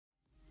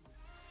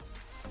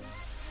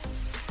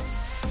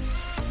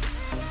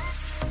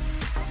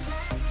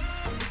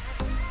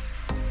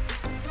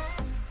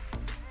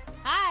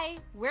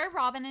We're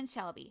Robin and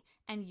Shelby,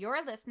 and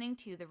you're listening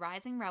to the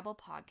Rising Rebel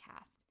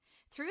podcast.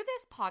 Through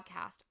this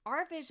podcast,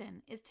 our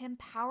vision is to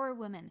empower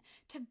women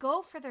to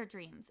go for their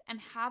dreams and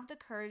have the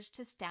courage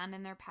to stand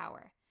in their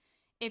power.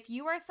 If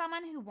you are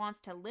someone who wants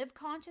to live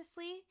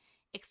consciously,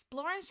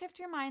 explore and shift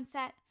your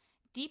mindset,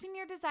 deepen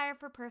your desire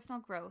for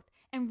personal growth,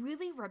 and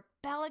really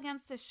rebel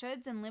against the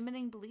shoulds and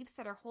limiting beliefs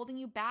that are holding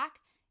you back,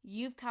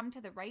 you've come to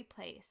the right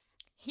place.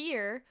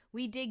 Here,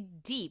 we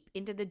dig deep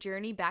into the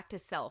journey back to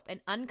self and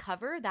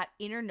uncover that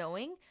inner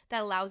knowing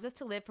that allows us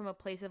to live from a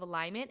place of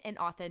alignment and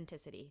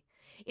authenticity.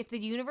 If the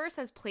universe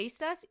has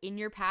placed us in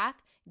your path,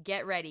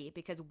 get ready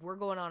because we're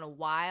going on a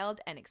wild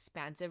and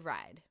expansive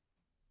ride.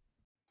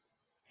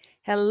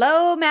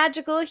 Hello,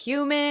 magical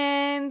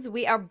humans.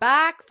 We are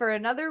back for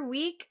another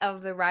week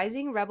of the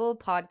Rising Rebel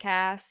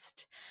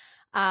podcast.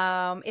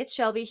 It's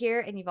Shelby here,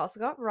 and you've also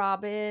got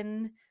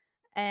Robin.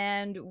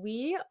 And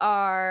we've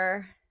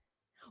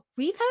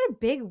had a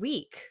big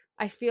week.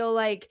 I feel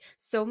like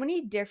so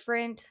many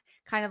different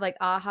kind of like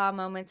aha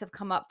moments have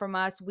come up from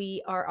us.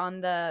 We are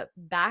on the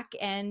back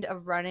end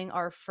of running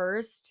our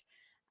first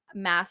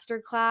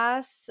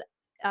masterclass.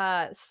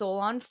 Soul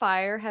on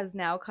Fire has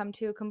now come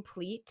to a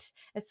complete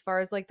as far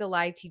as like the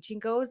live teaching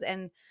goes.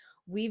 And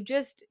we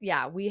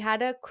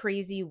had a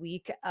crazy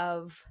week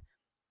of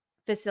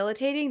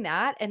facilitating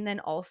that. And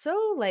then also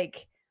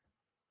like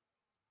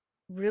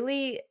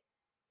really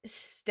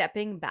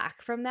stepping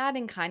back from that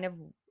and kind of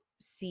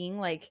seeing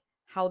like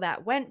how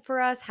that went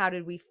for us. How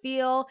did we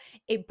feel?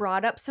 It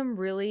brought up some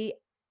really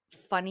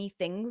funny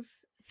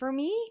things for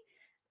me.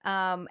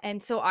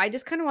 And so I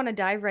just kind of want to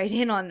dive right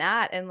in on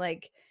that and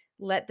like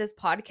let this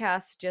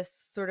podcast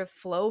just sort of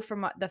flow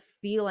from the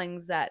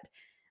feelings that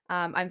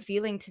I'm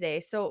feeling today.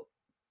 So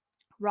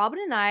Robin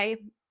and I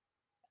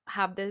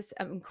have this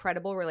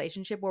incredible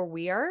relationship where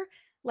we are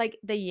like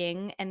the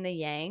yin and the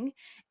yang,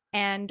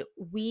 and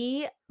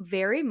we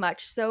very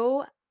much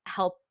so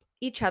help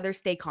each other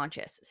stay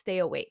conscious, stay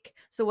awake.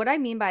 So what I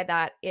mean by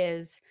that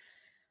is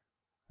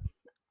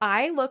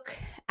I look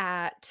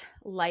at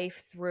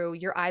life through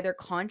you're either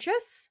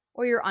conscious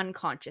or you're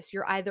unconscious.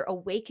 You're either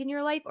awake in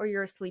your life or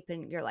you're asleep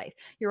in your life.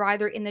 You're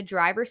either in the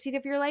driver's seat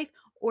of your life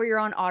or you're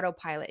on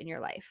autopilot in your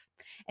life.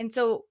 And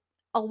so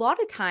a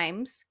lot of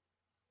times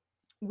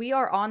we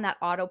are on that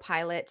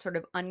autopilot sort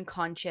of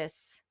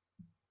unconscious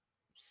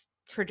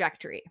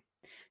trajectory.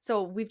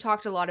 So we've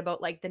talked a lot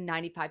about like the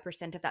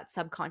 95% of that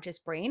subconscious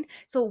brain.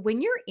 So when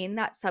you're in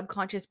that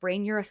subconscious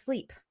brain, you're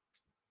asleep.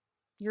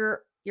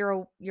 You're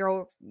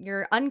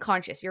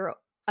unconscious, you're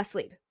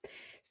asleep.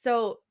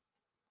 So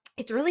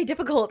it's really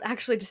difficult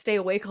actually to stay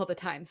awake all the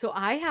time. So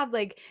I have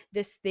like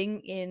this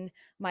thing in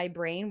my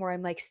brain where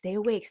I'm like, stay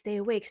awake, stay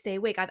awake, stay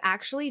awake. I've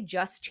actually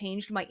just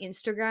changed my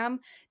Instagram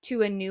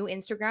to a new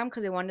Instagram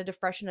because I wanted to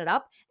freshen it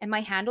up. And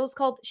my handle is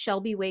called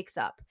Shelby Wakes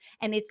Up.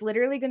 And it's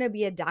literally going to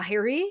be a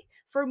diary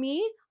for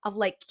me of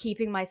like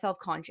keeping myself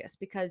conscious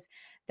because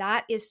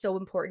that is so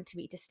important to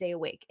me to stay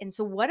awake. And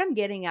so what I'm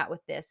getting at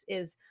with this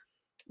is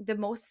the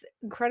most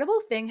incredible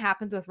thing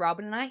happens with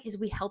Robin and I is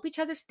we help each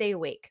other stay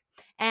awake.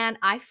 And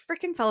I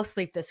freaking fell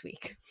asleep this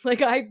week.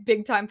 Like I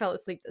big time fell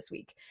asleep this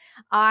week.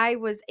 I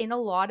was in a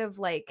lot of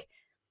like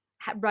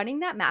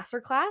running that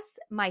masterclass,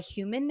 my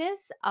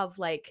humanness of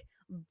like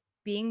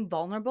being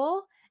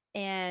vulnerable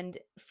and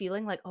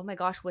feeling like, oh my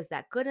gosh, was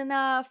that good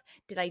enough?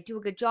 Did I do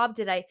a good job?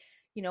 Did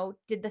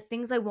the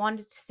things I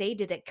wanted to say,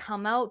 did it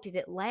come out? Did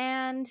it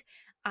land?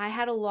 I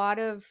had a lot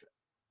of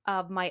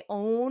my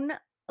own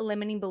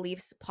limiting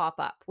beliefs pop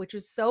up, which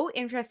was so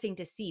interesting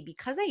to see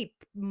because I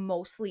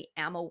mostly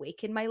am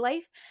awake in my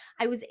life.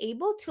 I was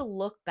able to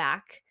look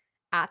back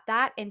at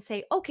that and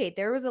say, okay,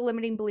 there was a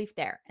limiting belief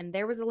there, and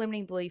there was a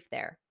limiting belief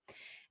there.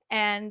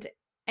 And,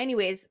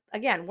 anyways,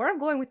 again, where I'm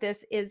going with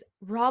this is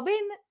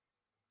Robin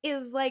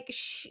is like,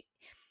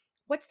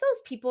 what's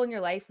those people in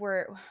your life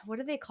where, what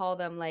do they call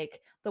them?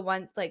 Like the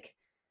ones like,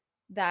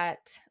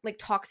 that like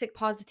toxic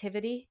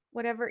positivity,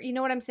 whatever, you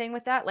know what I'm saying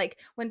with that? Like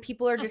when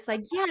people are just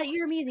like, yeah,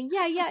 you're amazing,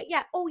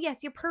 yeah, oh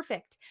yes, you're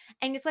perfect,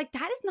 and it's like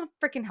that is not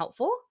freaking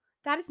helpful.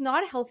 That is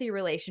not a healthy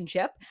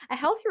relationship. A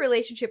healthy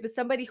relationship is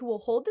somebody who will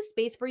hold the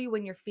space for you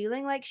when you're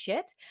feeling like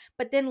shit,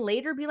 but then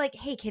later be like,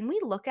 hey, can we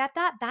look at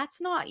that?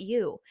 That's not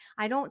you.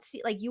 I don't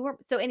see like you were.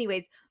 So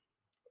anyways,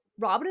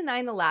 Robin and I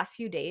in the last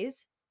few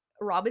days,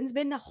 Robin's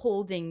been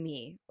holding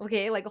me,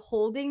 okay? Like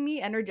holding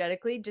me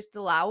energetically, just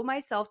allow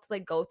myself to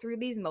like go through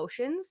these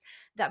motions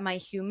that my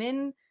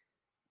human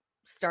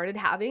started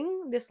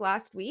having this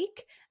last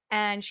week.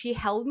 And she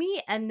held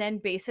me, and then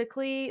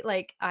basically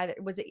like either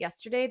was it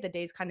yesterday, the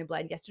days kind of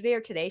blend, yesterday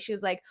or today, she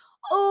was like,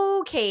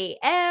 okay,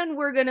 and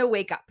we're gonna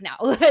wake up now.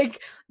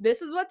 Like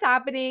this is what's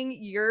happening,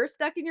 you're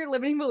stuck in your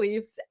limiting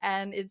beliefs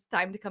and it's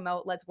time to come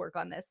out, let's work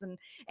on this. And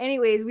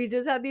anyways, we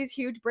just had these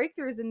huge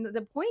breakthroughs, and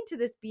the point to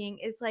this being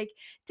is like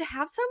to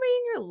have somebody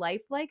in your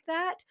life like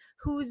that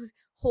who's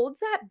holds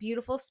that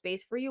beautiful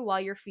space for you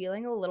while you're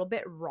feeling a little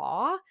bit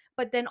raw,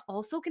 but then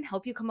also can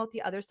help you come out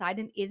the other side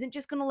and isn't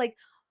just gonna like,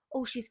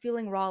 oh, she's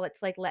feeling raw,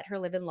 let's like let her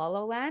live in la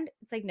la land.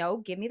 It's like, no,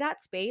 give me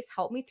that space,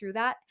 help me through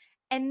that,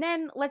 and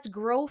then let's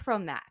grow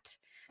from that.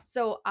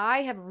 So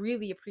I have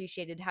really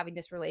appreciated having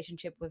this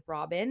relationship with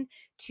Robin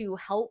to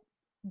help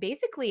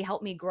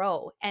me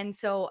grow. And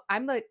so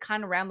I'm like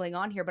kind of rambling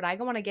on here, but I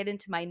want to get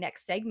into my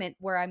next segment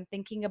where I'm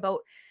thinking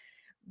about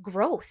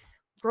growth.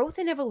 Growth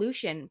and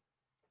evolution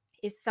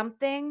is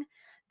something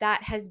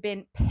that has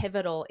been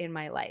pivotal in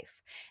my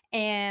life.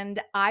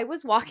 And I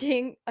was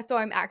walking, so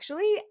I'm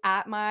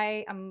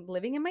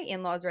living in my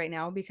in-laws right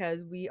now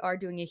because we are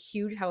doing a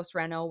huge house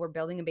reno. We're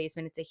building a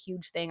basement. It's a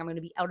huge thing. I'm going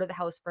to be out of the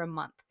house for a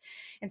month.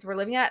 And so we're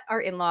living at our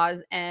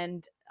in-laws,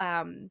 and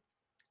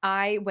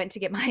I went to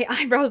get my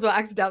eyebrows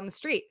waxed down the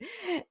street.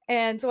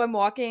 And so I'm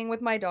walking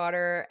with my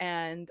daughter,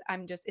 and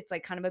it's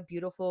like kind of a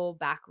beautiful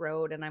back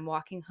road, and I'm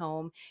walking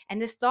home,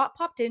 and this thought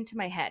popped into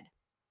my head.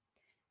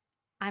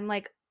 I'm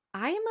like,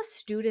 I am a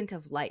student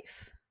of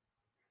life.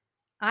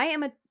 I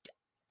am a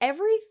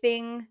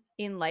Everything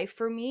in life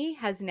for me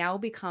has now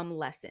become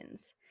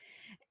lessons.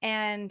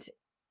 And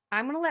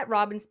I'm going to let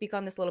Robin speak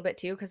on this a little bit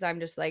too, because I'm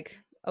just like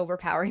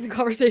overpowering the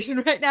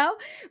conversation right now.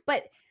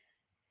 But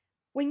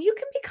when you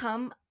can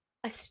become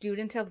a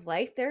student of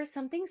life, there's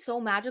something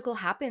so magical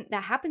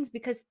that happens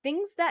because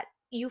things that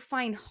you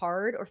find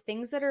hard or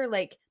things that are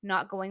like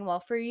not going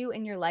well for you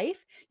in your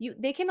life,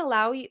 they can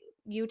allow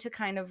you to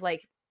kind of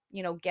like,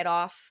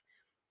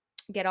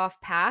 get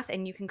off path,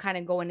 and you can kind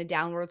of go in a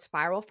downward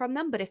spiral from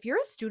them. But if you're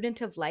a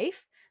student of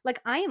life, like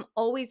I am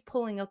always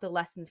pulling out the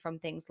lessons from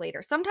things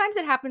later. Sometimes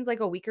it happens like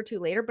a week or two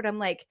later, but I'm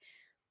like,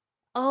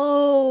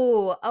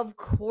 oh, of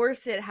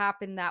course it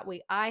happened that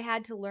way. I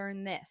had to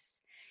learn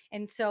this.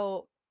 And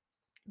so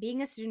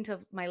being a student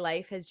of my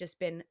life has just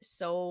been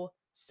so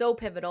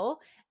pivotal.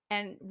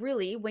 And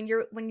really, when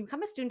you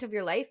become a student of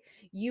your life,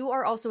 you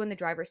are also in the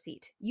driver's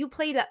seat. You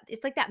play that,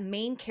 it's like that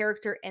main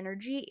character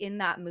energy in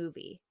that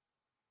movie.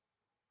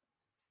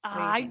 What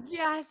do you Ah, think?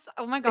 yes.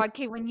 Oh my God.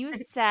 Okay, when you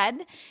said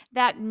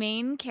that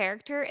main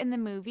character in the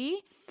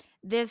movie,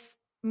 this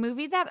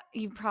movie that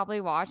you probably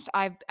watched,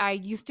 I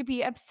used to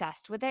be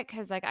obsessed with it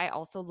because like I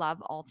also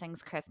love all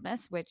things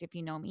Christmas, which if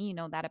you know me, you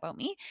know that about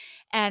me.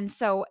 And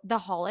so The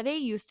Holiday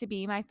used to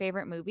be my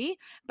favorite movie,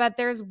 but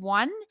there's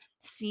one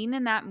scene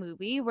in that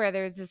movie where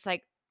there's this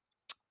like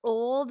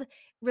old,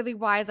 really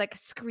wise, like,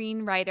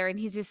 screenwriter, and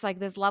he's just, like,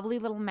 this lovely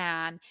little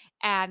man,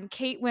 and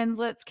Kate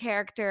Winslet's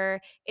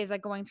character is,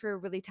 like, going through a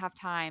really tough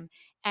time,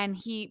 and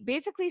he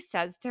basically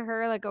says to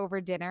her, like,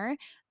 over dinner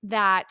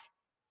that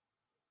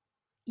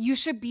you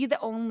should be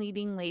the only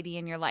leading lady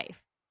in your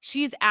life.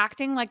 She's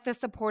acting like the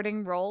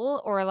supporting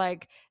role or,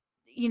 like,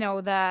 you know,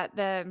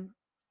 the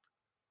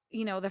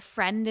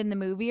friend in the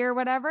movie or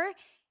whatever,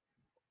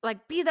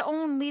 like, be the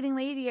own leading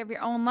lady of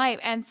your own life,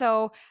 and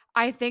so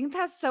I think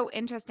that's so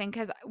interesting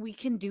because we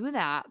can do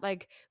that,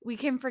 like, we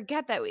can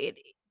forget that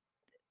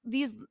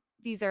these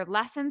these are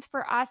lessons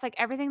for us, like,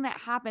 everything that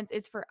happens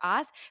is for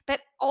us,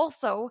 but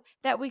also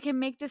that we can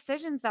make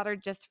decisions that are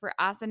just for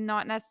us and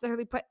not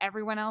necessarily put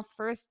everyone else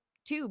first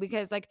too,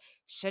 because, like,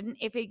 shouldn't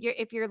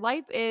if your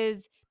life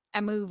is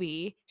a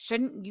movie,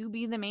 shouldn't you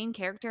be the main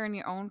character in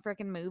your own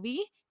freaking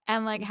movie?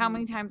 And, like, how Mhm.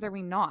 many times are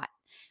we not?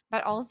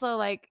 But also,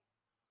 like,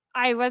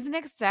 I wasn't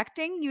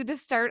expecting you to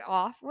start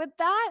off with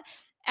that,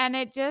 and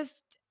it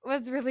just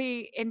was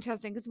really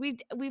interesting because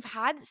we've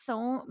had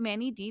so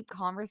many deep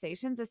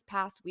conversations this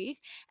past week,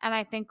 and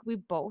I think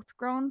we've both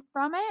grown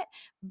from it,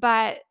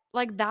 but,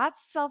 like,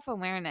 that's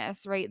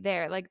self-awareness right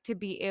there, like, to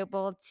be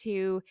able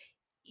to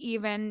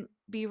even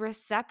be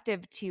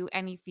receptive to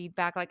any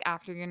feedback, like,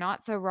 after you're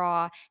not so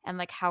raw, and,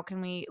 like, how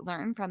can we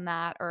learn from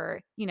that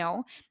or,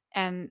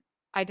 and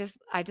I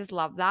just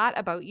love that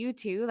about you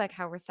too, like,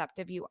 how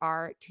receptive you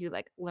are to,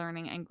 like,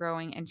 learning and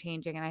growing and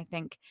changing, and I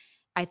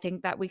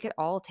think that we could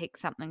all take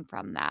something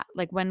from that.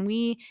 Like, when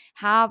we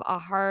have a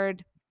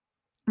hard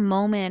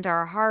moment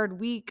or a hard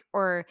week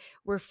or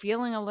we're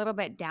feeling a little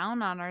bit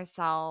down on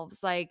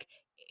ourselves, like,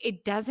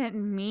 it doesn't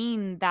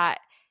mean that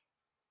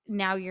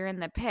now you're in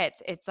the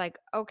pits. It's like,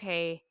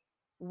 okay,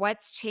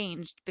 what's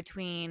changed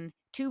between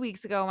 2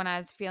 weeks ago when I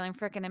was feeling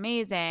freaking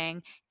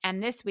amazing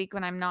and this week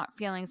when I'm not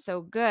feeling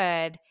so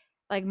good?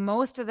 Like,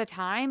 most of the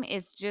time,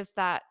 it's just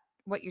that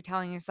what you're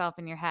telling yourself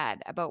in your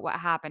head about what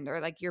happened or,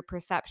 like, your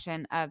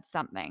perception of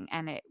something,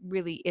 and it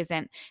really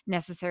isn't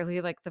necessarily,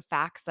 like, the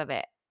facts of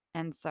it.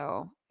 And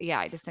so, yeah,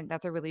 I just think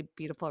that's a really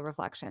beautiful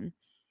reflection.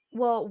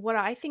 Well, what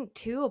I think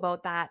too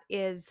about that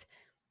is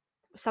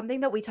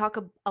something that we talk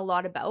a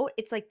lot about.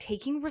 It's like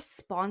taking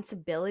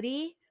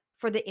responsibility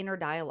for the inner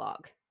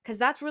dialogue, because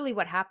that's really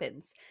what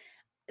happens.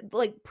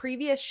 Like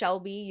previous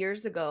Shelby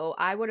years ago,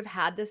 I would have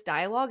had this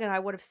dialogue and I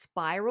would have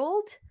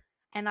spiraled,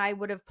 and I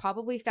would have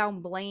probably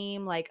found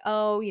blame, like,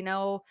 oh,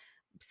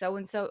 so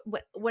and so,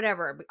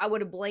 whatever. I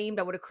would have blamed,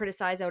 I would have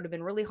criticized, I would have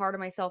been really hard on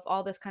myself,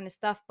 all this kind of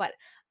stuff. But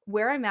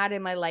where I'm at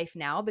in my life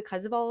now,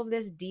 because of all of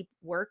this deep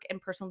work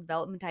and personal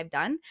development I've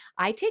done,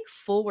 I take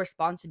full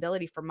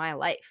responsibility for my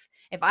life.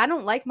 If I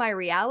don't like my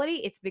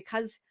reality, it's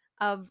because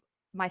of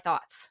my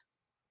thoughts,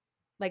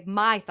 like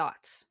my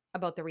thoughts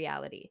about the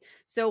reality.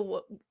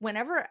 So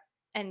whenever,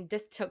 and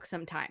this took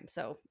some time.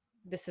 So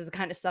this is the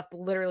kind of stuff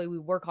literally we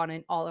work on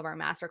in all of our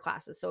master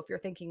classes. So if you're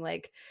thinking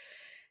like,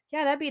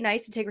 Yeah, that'd be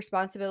nice to take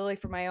responsibility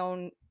for my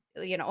own,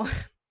 you know,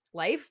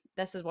 life.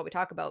 This is what we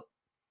talk about.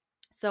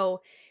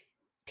 So,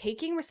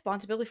 taking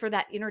responsibility for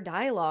that inner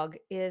dialogue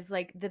is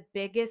like the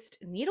biggest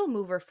needle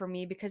mover for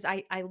me because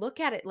I look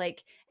at it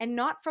like, and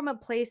not from a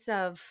place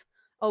of,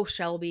 oh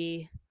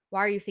Shelby, why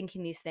are you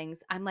thinking these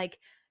things? I'm like,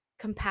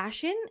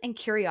 compassion and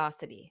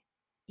curiosity.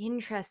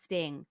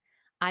 Interesting.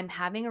 I'm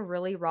having a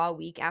really raw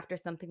week after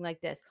something like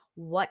this.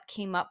 What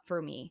came up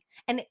for me?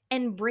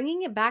 And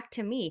bringing it back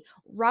to me.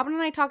 Robin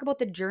and I talk about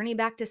the journey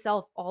back to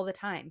self all the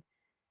time.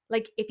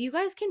 Like, if you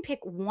guys can pick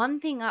one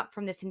thing up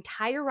from this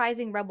entire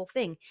Rising Rebel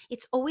thing,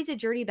 it's always a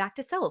journey back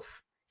to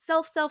self.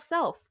 Self, self,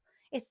 self.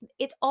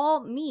 It's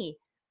all me.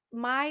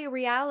 My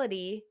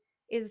reality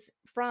is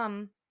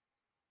from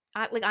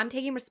like I'm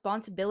taking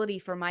responsibility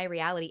for my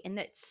reality, and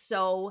it's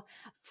so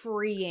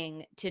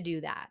freeing to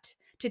do that.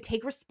 To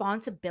take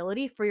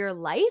responsibility for your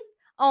life.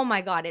 Oh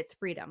my god, it's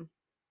freedom.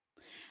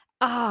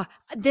 Ah,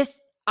 this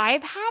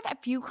I've had a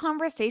few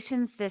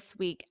conversations this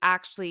week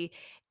actually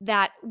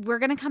that we're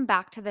going to come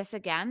back to this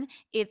again.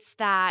 It's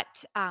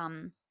that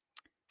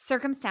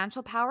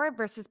circumstantial power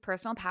versus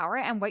personal power.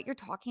 And what you're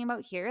talking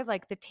about here,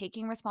 like the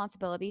taking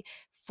responsibility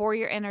for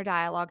your inner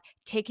dialogue,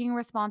 taking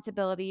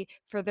responsibility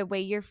for the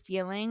way you're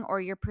feeling or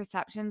your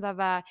perceptions of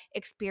a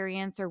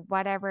experience or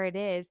whatever it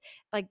is,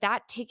 like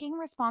that taking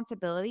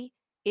responsibility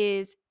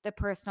is the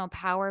personal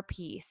power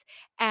piece.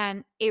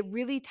 And it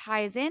really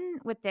ties in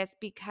with this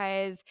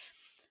because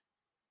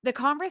one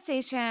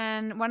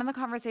of the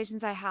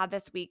conversations I had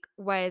this week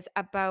was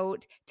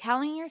about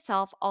telling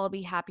yourself, I'll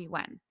be happy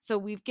when. So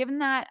we've given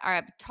that, or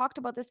I've talked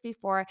about this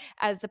before,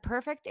 as the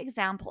perfect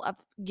example of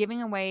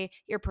giving away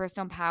your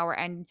personal power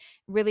and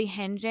really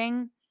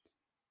hinging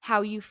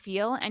how you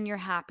feel and your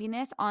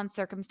happiness on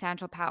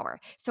circumstantial power.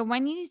 So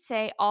when you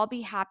say, I'll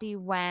be happy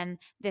when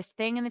this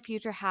thing in the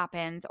future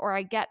happens, or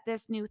I get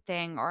this new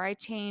thing, or I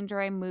change,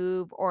 or I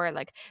move, or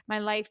like my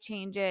life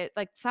changes,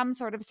 like some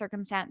sort of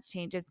circumstance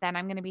changes, then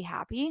I'm going to be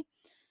happy.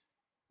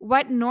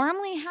 What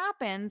normally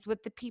happens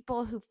with the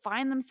people who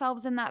find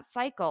themselves in that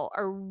cycle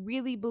are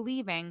really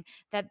believing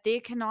that they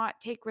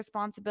cannot take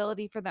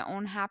responsibility for their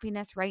own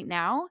happiness right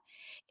now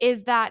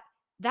is that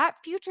that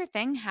future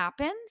thing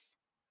happens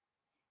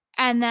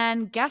and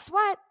then guess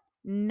what?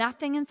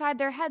 Nothing inside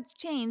their heads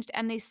changed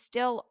and they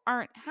still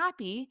aren't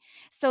happy.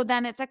 So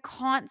then it's a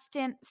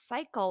constant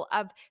cycle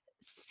of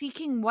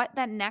seeking what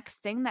that next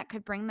thing that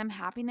could bring them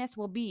happiness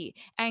will be.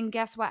 And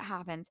guess what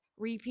happens?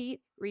 Repeat,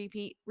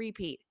 repeat,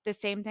 repeat. The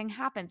same thing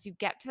happens. You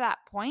get to that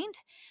point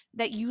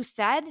that you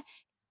said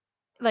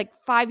like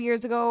 5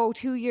 years ago,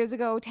 2 years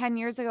ago, 10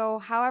 years ago,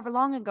 however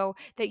long ago,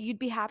 that you'd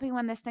be happy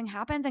when this thing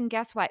happens, and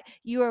guess what?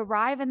 You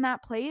arrive in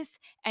that place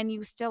and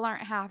you still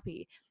aren't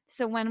happy.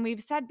 So when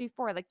we've said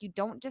before, like, you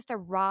don't just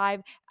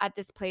arrive at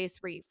this place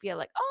where you feel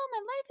like, "Oh, my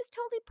life is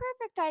totally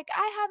perfect, like,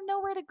 I have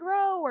nowhere to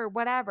grow," or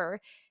whatever.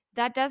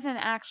 That doesn't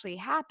actually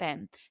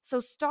happen. So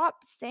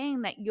stop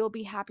saying that you'll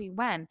be happy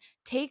when.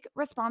 Take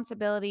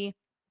responsibility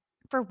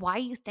for why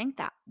you think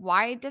that.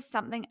 Why does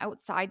something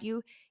outside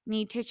you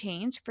need to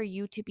change for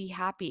you to be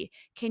happy?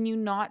 Can you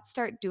not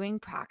start doing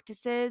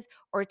practices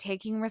or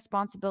taking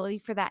responsibility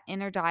for that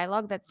inner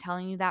dialogue that's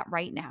telling you that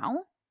right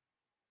now?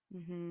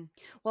 Mhm.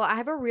 Well, I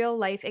have a real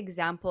life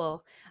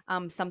example,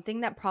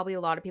 something that probably a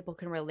lot of people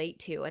can relate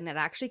to, and it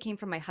actually came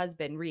from my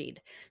husband,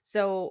 Reed.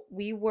 So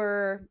we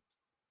were,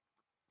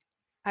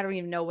 I don't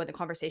even know when the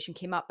conversation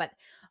came up, but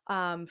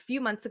a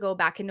few months ago,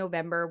 back in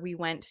November, we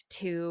went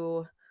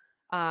to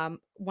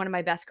one of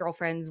my best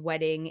girlfriend's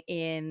wedding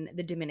in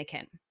the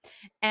Dominican.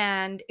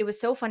 And it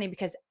was so funny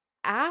because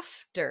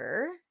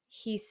after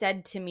he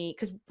said to me,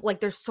 because like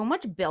there's so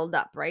much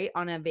buildup, right?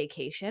 On a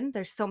vacation.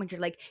 There's so much, you're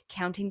like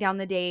counting down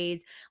the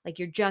days, like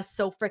you're just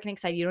so freaking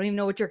excited. You don't even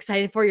know what you're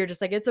excited for. You're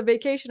just like, it's a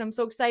vacation. I'm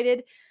so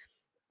excited.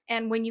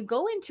 And when you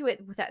go into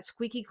it with that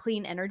squeaky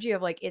clean energy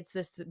of like, it's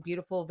this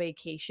beautiful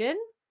vacation,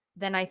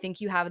 then I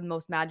think you have the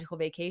most magical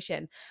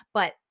vacation.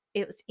 But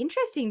it was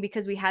interesting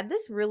because we had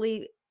this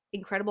really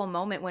incredible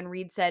moment when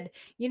Reed said,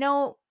 you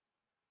know,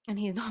 and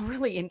he's not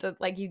really into,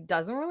 like, he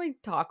doesn't really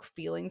talk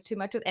feelings too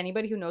much with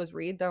anybody who knows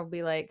Reed. They'll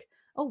be like,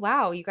 "Oh,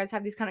 wow, you guys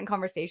have these kind of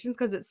conversations,"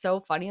 because it's so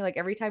funny. Like,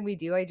 every time we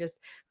do, I just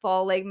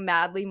fall, like,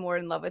 madly more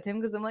in love with him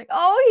because 'cause I'm like,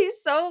 "Oh,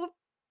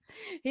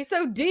 he's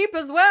so deep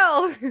as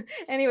well."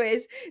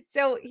 Anyways,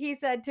 so he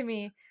said to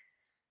me,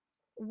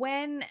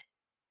 "When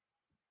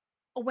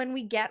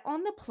we get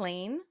on the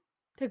plane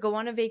to go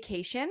on a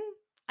vacation,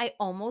 I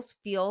almost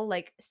feel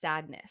like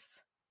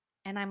sadness."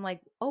 And I'm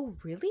like, "Oh,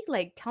 really?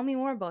 Like, tell me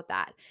more about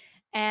that."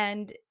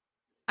 And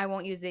I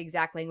won't use the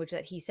exact language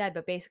that he said,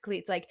 but basically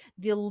it's like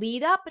the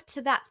lead up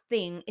to that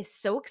thing is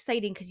so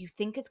exciting because you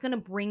think it's going to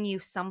bring you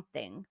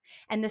something.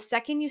 And the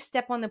second you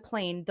step on the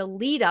plane, the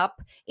lead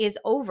up is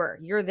over.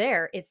 You're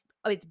there. It's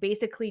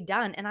basically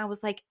done. And I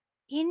was like,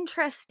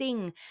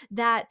 interesting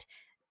that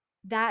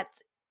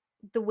that's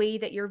the way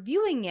that you're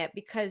viewing it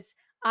because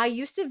I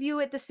used to view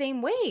it the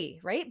same way,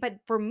 right? But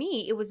for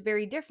me, it was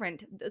very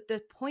different.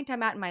 The point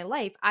I'm at in my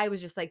life, I was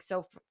just like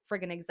so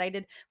friggin'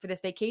 excited for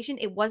this vacation.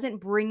 It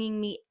wasn't bringing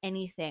me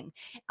anything.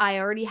 I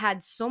already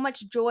had so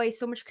much joy,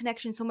 so much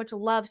connection, so much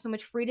love, so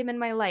much freedom in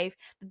my life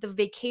that the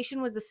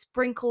vacation was a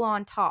sprinkle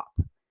on top.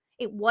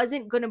 It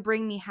wasn't going to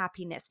bring me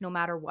happiness no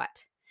matter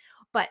what.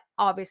 But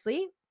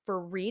obviously, for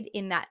Reed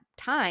in that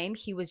time,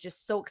 he was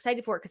just so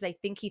excited for it because I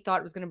think he thought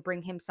it was going to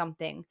bring him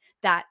something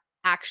that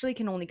actually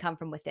can only come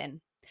from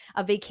within.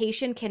 A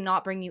vacation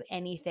cannot bring you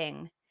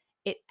anything.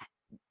 It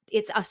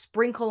it's a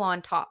sprinkle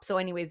on top. So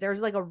anyways,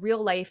 there's like a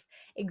real life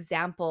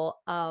example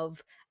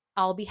of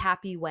I'll be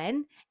happy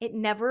when it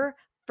never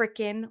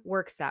freaking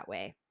works that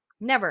way.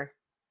 Never.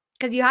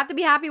 Because you have to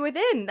be happy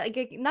within.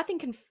 Like nothing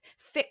can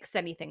fix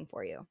anything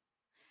for you.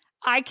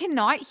 I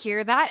cannot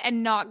hear that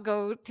and not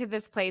go to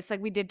this place.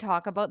 Like, we did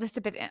talk about this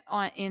a bit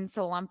in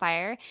Soul on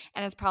Fire,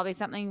 and it's probably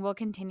something we'll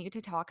continue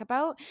to talk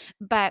about.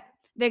 But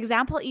the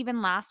example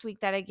even last week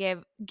that I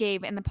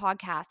gave in the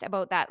podcast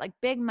about that like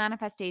big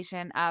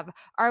manifestation of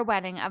our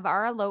wedding, of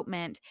our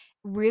elopement,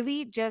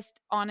 really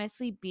just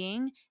honestly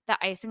being the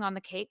icing on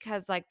the cake,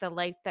 because like the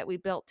life that we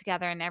built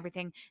together and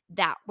everything,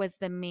 that was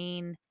the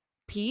main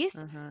piece.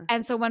 Uh-huh.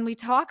 And so when we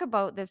talk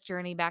about this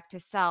journey back to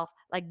self,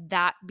 like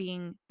that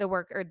being the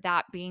work or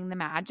that being the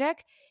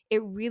magic,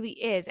 it really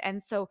is.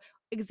 And so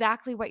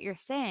exactly what you're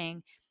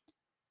saying,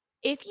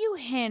 if you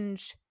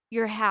hinge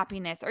your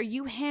happiness or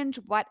you hinge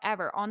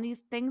whatever on these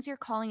things you're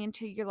calling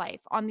into your life,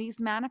 on these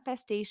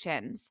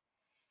manifestations,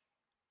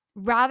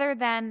 rather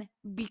than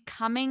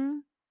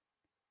becoming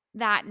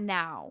that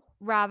now,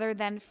 rather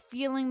than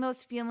feeling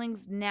those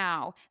feelings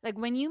now. Like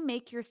when you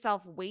make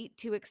yourself wait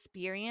to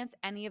experience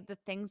any of the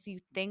things you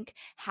think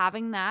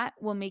having that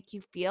will make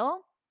you feel,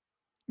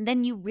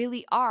 then you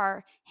really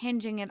are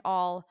hinging it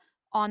all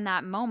on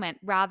that moment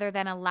rather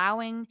than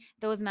allowing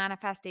those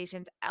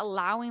manifestations,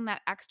 allowing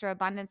that extra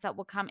abundance that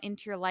will come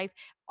into your life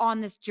on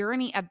this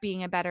journey of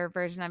being a better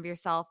version of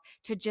yourself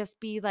to just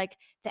be like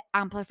the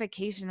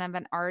amplification of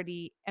an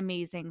already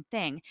amazing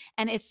thing.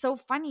 And it's so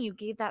funny you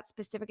gave that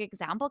specific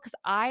example because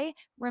I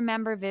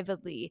remember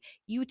vividly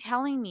you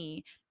telling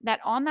me that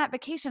on that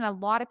vacation, a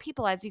lot of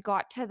people, as you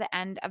got to the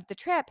end of the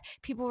trip,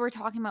 people were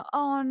talking about,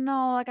 oh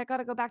no, like I got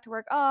to go back to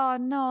work. Oh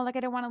no, like I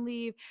don't want to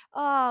leave.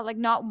 Oh, like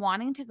not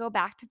wanting to go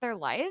back to their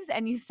lives.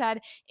 And you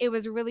said it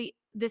was really,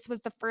 this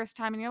was the first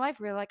time in your life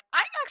where you're like,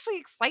 I'm actually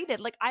excited.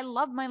 Like I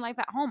love my life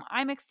at home.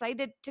 I'm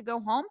excited to go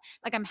home.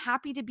 Like I'm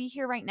happy to be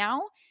here right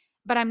now,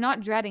 but I'm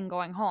not dreading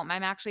going home.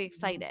 I'm actually Mhm.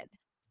 excited.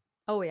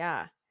 Oh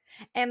yeah.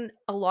 And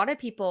a lot of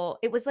people,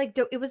 it was like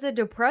it was a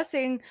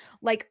depressing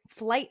like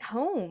flight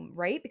home,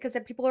 right? Because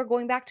then people are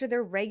going back to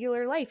their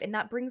regular life, and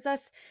that brings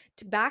us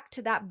to back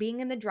to that being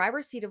in the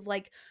driver's seat of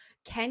like,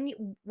 can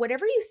you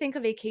whatever you think a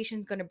vacation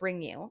is going to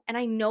bring you. And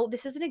I know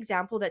this is an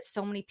example that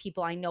so many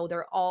people I know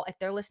they're all if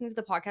they're listening to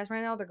the podcast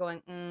right now, they're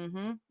going,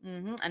 mm-hmm,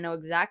 mm-hmm. I know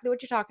exactly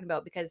what you're talking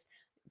about because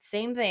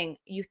same thing.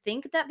 You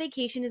think that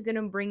vacation is going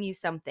to bring you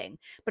something,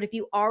 but if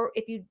you're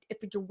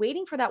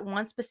waiting for that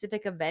one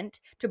specific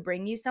event to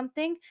bring you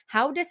something,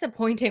 how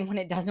disappointing when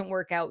it doesn't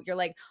work out. You're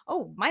like,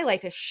 "Oh, my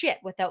life is shit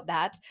without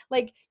that."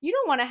 Like, you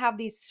don't want to have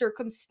these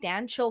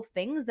circumstantial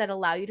things that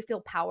allow you to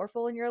feel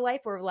powerful in your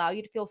life or allow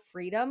you to feel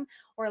freedom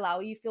or allow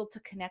you to feel to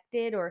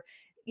connected or,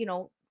 you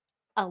know,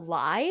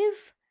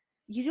 alive.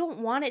 You don't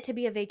want it to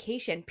be a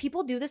vacation.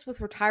 People do this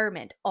with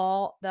retirement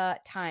all the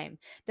time.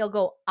 They'll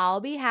go,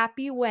 "I'll be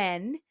happy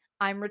when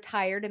I'm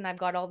retired and I've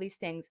got all these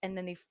things." And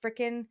then they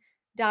freaking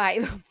die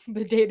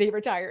the day they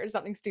retire or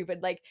something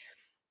stupid. Like,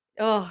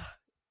 oh,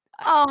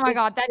 Oh my it's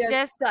god, that just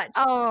just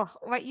such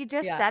what you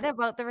just yeah. said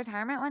about the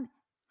retirement one,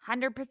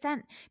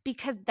 100%,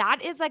 because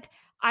that is like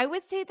I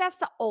would say that's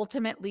the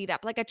ultimate lead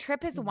up. Like a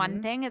trip is one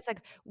Mhm. thing, it's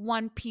like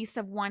one piece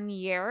of 1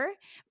 year,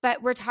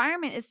 but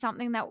retirement is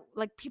something that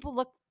like people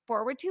look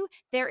forward to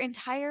their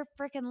entire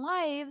freaking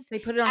lives, They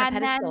put it on a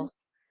and then pedestal.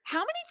 how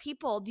many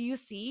people do you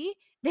see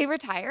they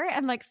retire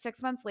and like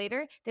 6 months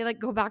later, they like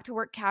go back to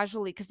work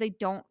casually because they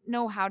don't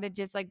know how to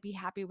just like be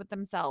happy with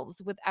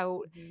themselves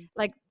without Mhm.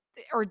 like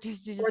or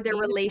just to Or just their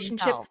be with relationships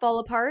themselves. fall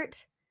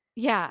apart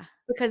Yeah.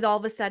 because all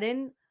of a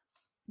sudden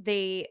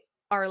they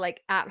are,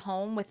 like, at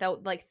home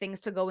without, like,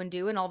 things to go and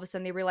do, and all of a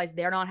sudden they realize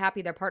they're not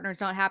happy, their partner's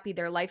not happy,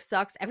 their life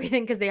sucks,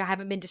 everything because they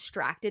haven't been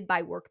distracted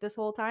by work this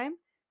whole time.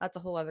 That's a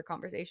whole other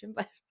conversation,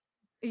 but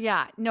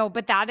Yeah. No,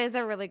 but that is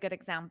a really good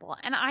example.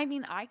 And I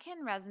mean, I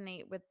can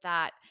resonate with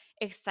that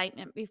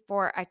excitement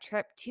before a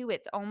trip too.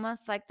 It's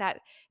almost like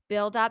that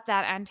build up,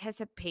 that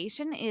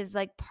anticipation is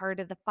like part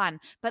of the fun.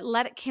 But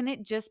can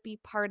it just be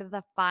part of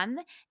the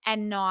fun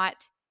and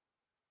not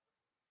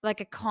like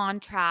a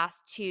contrast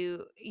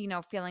to,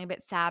 feeling a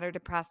bit sad or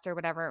depressed or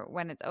whatever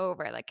when it's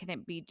over? Like, can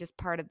it be just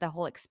part of the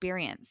whole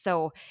experience?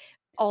 So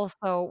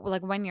also,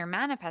 like, when you're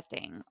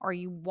manifesting or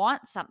you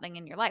want something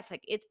in your life,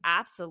 like, it's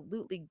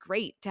absolutely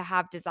great to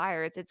have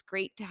desires. It's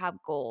great to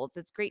have goals.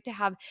 It's great to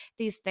have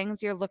these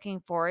things you're looking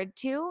forward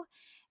to,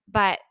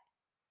 but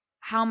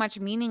how much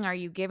meaning are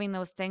you giving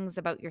those things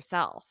about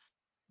yourself?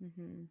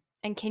 Mhm.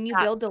 And can you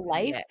build That's a really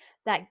life it.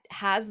 that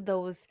has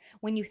those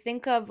when you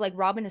think of like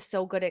Robin is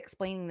so good at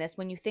explaining this,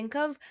 when you think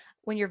of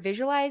when you're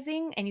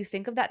visualizing and you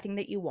think of that thing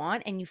that you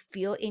want and you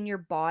feel in your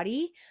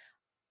body,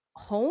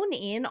 hone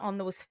in on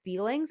those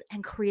feelings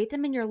and create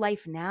them in your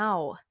life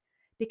now.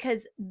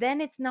 Because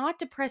then it's not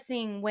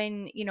depressing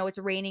when, it's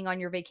raining on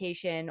your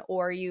vacation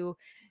or you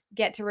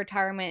get to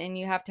retirement and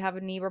you have to have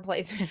a knee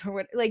replacement or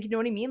what, like, you know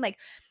what I mean? Like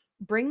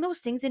bring those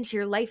things into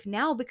your life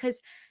now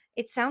because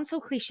it sounds so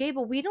cliche,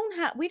 but we don't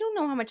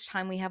know how much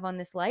time we have on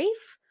this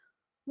life.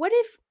 What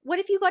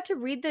if you got to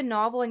read the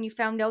novel and you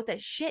found out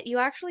that shit, you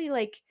actually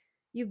like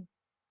you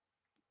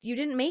you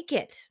didn't make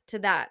it to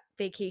that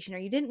vacation or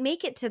you didn't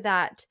make it to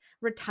that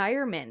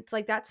retirement.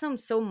 Like that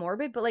sounds so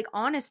morbid, but like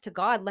honest to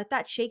God, let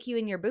that shake you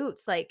in your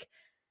boots. Like,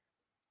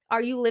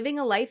 are you living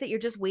a life that you're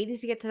just waiting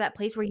to get to that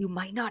place where you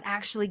might not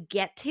actually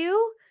get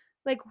to?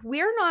 Like we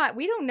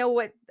don't know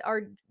what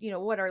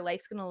our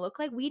life's going to look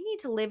like. We need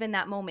to live in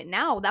that moment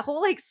now. That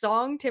whole like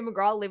song Tim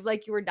McGraw Live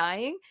Like You Were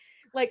Dying.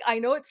 Like I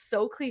know it's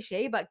so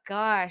cliche, but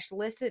gosh,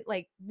 listen,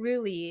 like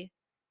really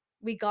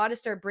we got to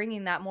start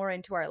bringing that more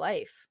into our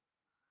life.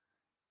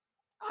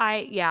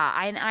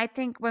 I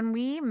think when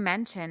we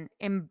mention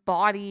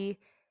embody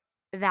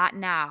that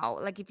now,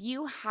 like if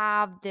you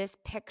have this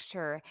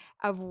picture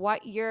of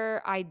what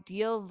your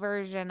ideal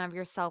version of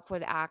yourself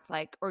would act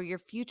like or your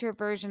future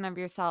version of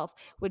yourself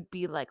would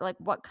be like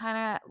what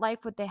kind of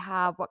life would they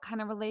have? What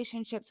kind of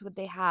relationships would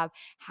they have?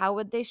 How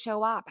would they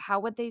show up? How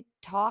would they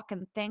talk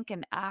and think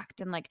and act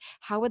and like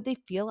how would they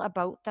feel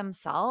about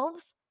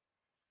themselves?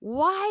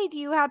 Why do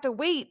you have to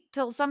wait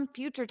till some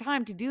future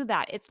time to do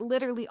that? It's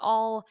literally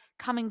all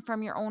coming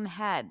from your own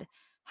head.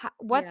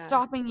 What's Yeah.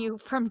 stopping you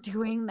from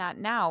doing that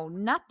now?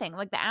 Nothing.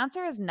 Like the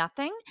answer is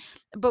nothing,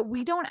 but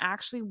we don't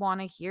actually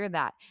want to hear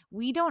that.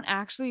 We don't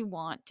actually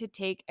want to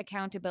take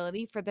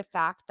accountability for the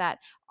fact that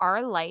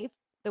our life,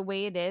 the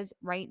way it is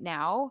right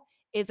now,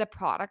 is a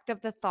product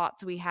of the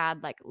thoughts we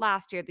had like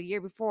last year, the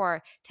year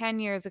before, 10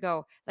 years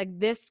ago. Like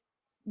this,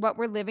 what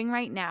we're living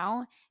right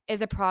now is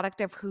a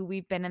product of who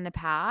we've been in the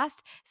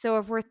past. So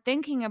if we're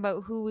thinking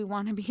about who we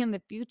want to be in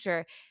the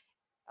future,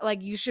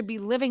 like you should be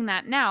living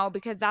that now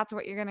because that's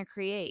what you're going to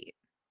create.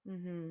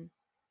 Mhm.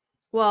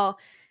 Well,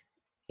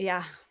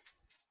 yeah.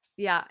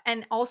 Yeah,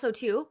 and also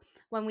too,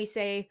 when we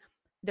say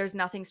there's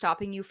nothing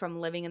stopping you from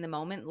living in the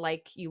moment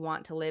like you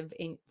want to live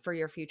in for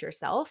your future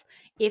self,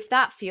 if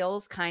that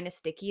feels kind of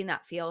sticky and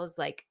that feels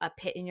like a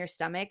pit in your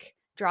stomach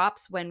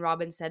drops when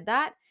Robin said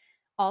that,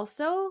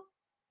 also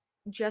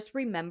just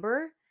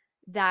remember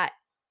that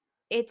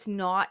it's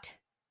not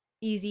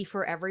easy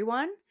for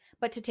everyone,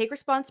 but to take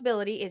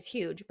responsibility is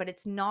huge, but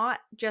it's not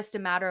just a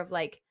matter of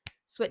like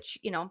switch,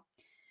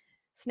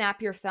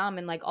 snap your thumb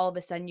and like all of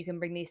a sudden you can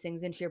bring these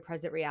things into your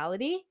present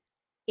reality.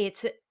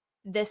 It's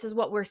this is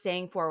what we're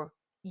saying for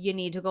you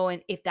need to go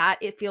in if that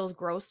it feels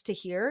gross to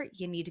hear,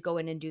 you need to go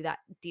in and do that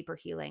deeper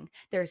healing.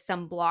 There's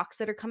some blocks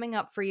that are coming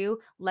up for you.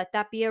 Let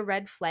that be a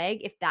red flag.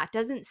 If that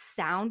doesn't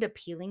sound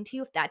appealing to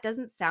you, if that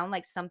doesn't sound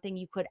like something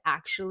you could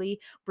actually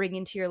bring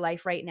into your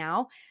life right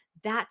now,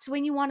 that's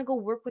when you want to go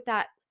work with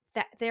that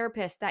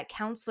therapist, that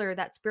counselor,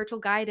 that spiritual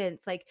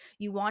guidance. Like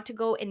you want to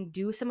go and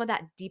do some of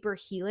that deeper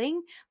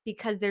healing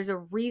because there's a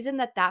reason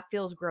that that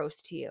feels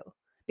gross to you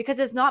because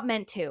it's not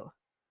meant to.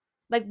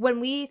 Like when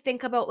we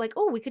think about like,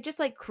 oh, we could just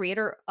like create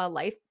a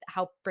life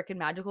how freaking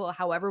magical,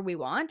 however we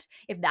want.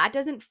 If that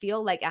doesn't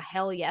feel like a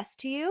hell yes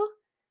to you,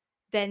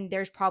 then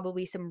there's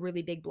probably some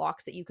really big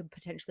blocks that you could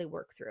potentially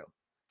work through.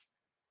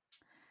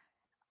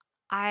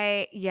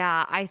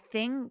 I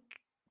think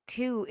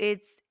too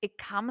it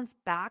comes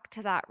back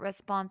to that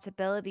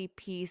responsibility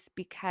piece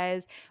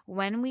because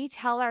when we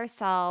tell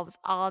ourselves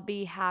I'll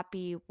be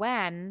happy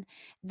when,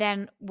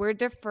 then we're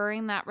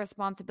deferring that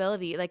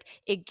responsibility. Like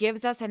it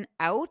gives us an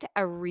out,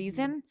 a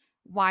Mhm. reason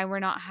why we're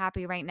not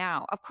happy right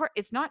now. Of course,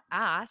 it's not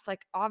us.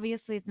 Like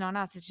obviously it's not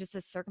us. It's just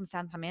a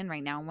circumstance I'm in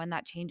right now. And when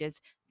that changes,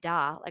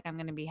 duh, like I'm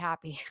gonna be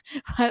happy.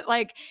 But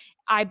like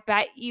I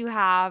bet you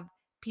have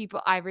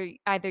people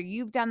either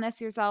you've done this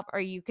yourself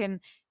or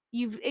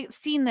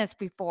seen this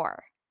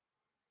before.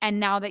 And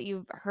now that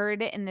you've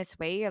heard it in this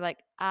way, you're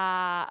like,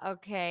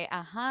 okay,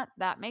 uh-huh,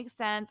 that makes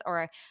sense.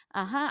 Or,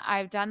 uh-huh,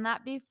 I've done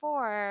that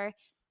before.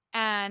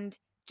 And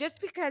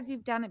just because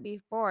you've done it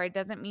before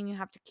doesn't mean you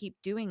have to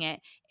keep doing it.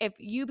 If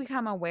you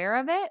become aware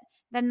of it,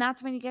 then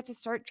that's when you get to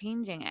start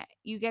changing it.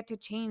 You get to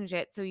change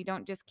it so you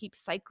don't just keep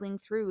cycling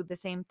through the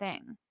same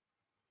thing.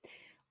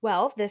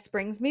 Well, this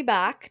brings me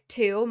back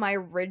to my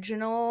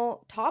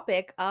original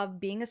topic of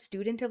being a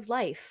student of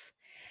life.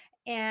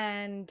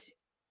 And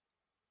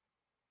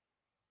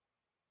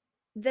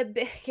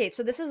okay,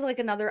 so this is like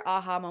another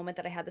aha moment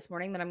that I had this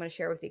morning that I'm going to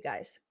share with you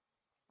guys.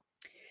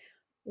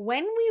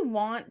 When we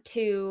want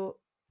to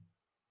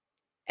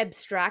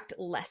abstract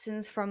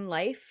lessons from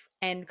life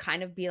and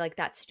kind of be like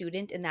that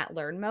student in that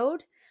learn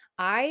mode,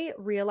 I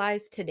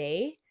realized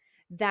today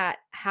that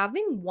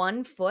having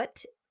one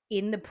foot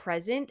in the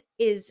present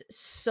is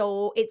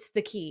it's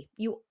the key.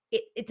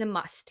 It's a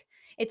must.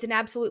 It's an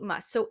absolute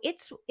must. So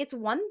it's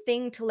one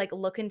thing to like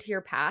look into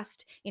your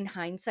past in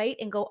hindsight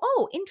and go,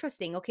 "Oh,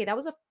 interesting. Okay, that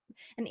was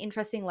an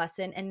interesting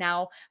lesson and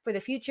now for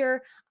the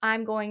future,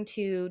 I'm going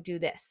to do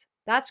this."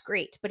 That's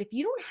great. But if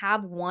you don't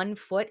have one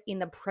foot in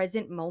the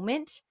present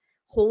moment,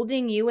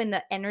 holding you in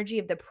the energy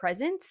of the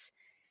presence,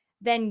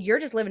 then you're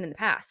just living in the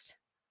past.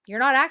 You're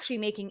not actually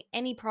making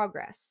any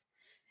progress.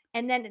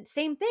 And then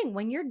same thing,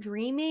 when you're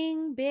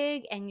dreaming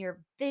big and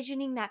you're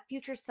visioning that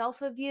future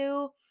self of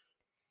you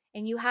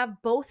and you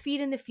have both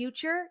feet in the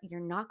future, you're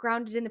not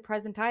grounded in the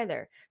present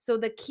either. So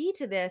the key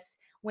to this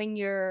when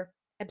you're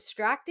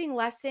abstracting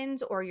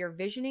lessons or you're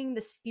visioning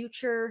this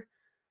future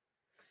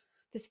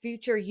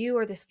you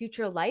or this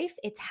future life,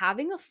 it's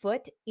having a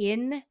foot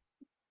in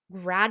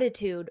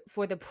gratitude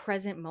for the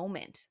present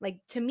moment. Like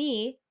to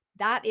me,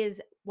 that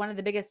is one of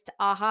the biggest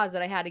ahas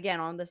that I had again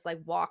on this like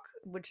walk,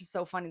 which is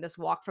so funny. This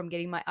walk from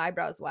getting my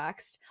eyebrows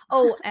waxed.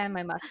 Oh, and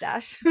my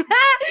mustache.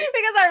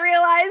 Because I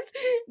realized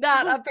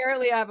that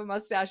apparently I have a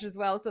mustache as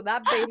well. So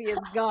that baby is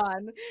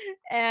gone.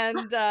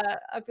 And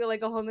I feel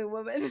like a whole new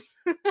woman.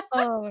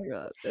 Oh my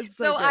god, it's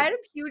so So I had good.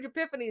 a huge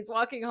epiphanies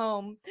walking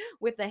home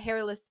with a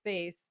hairless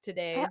face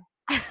today.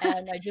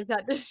 And I just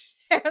had to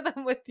share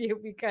them with you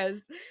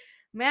because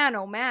man,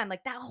 oh man,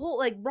 like that whole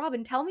like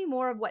Robin, tell me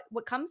more of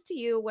what comes to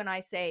you when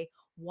I say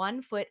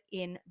one foot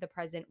in the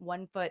present,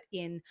 one foot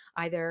in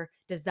either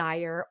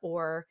desire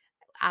or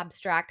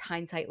abstract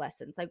hindsight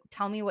lessons. Like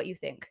tell me what you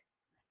think.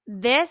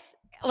 This,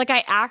 like,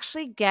 I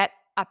actually get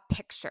a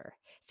picture.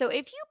 So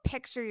if you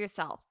picture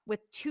yourself with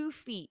 2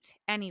 feet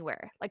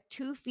anywhere, like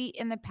 2 feet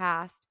in the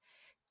past,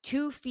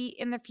 2 feet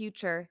in the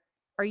future,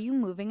 are you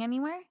moving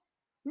anywhere?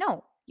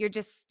 No, you're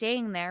just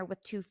staying there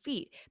with 2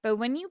 feet. But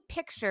when you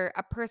picture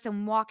a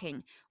person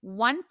walking,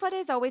 1 foot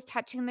is always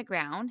touching the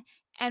ground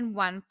and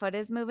 1 foot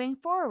is moving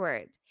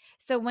forward.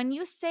 So when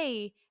you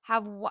say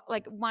have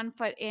like 1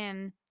 foot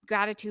in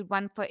gratitude,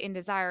 1 foot in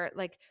desire,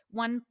 like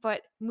 1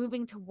 foot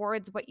moving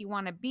towards what you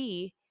want to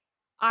be,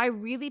 I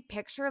really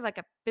picture like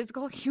a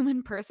physical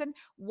human person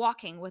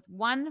walking with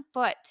 1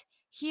 foot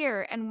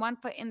here and 1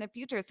 foot in the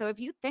future. So if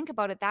you think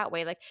about it that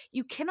way, like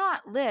you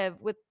cannot live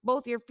with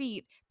both your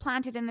feet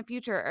planted in the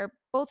future or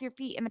both your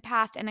feet in the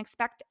past and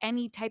expect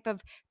any type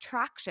of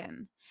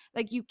traction.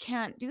 Like you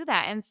can't do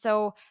that.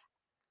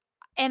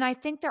 And I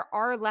think there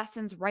are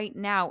lessons right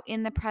now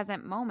in the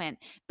present moment.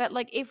 But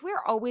like if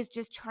we're always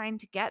just trying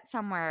to get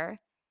somewhere,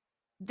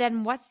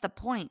 then what's the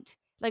point?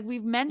 Like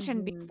we've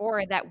mentioned Mhm.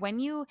 before that when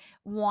you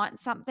want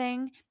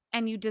something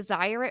and you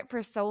desire it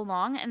for so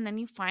long and then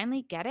you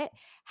finally get it,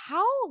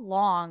 how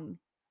long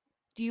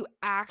do you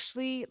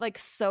actually like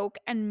soak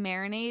and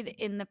marinate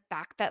in the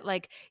fact that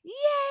like,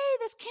 yay,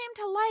 this came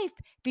to life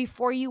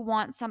before you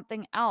want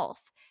something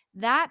else?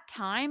 That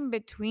time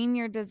between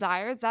your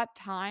desires, that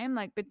time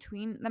like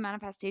between the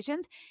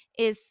manifestations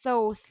is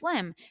so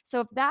slim.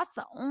 So if that's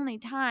the only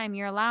time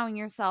you're allowing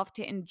yourself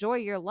to enjoy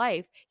your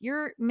life,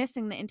 you're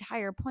missing the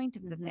entire point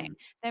of the thing.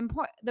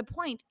 Mhm. The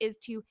point is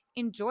to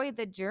enjoy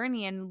the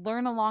journey and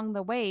learn along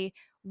the way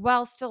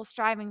while still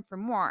striving for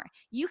more.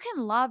 You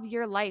can love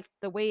your life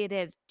the way it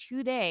is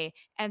today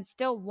and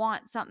still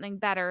want something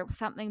better,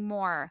 something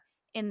more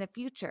in the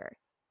future.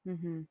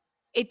 Mhm.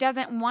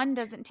 One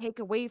doesn't take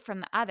away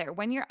from the other.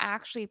 When you're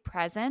actually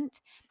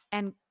present,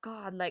 and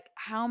God, like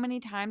how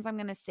many times I'm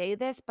going to say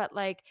this, but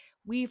like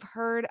we've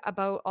heard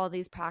about all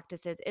these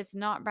practices. It's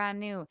not brand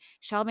new.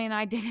 Shelby and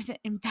I didn't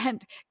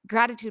invent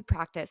gratitude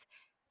practice.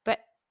 But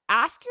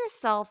ask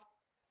yourself,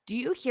 do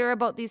you hear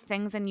about these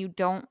things and you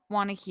don't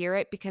want to hear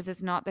it because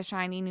it's not the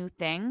shiny new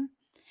thing,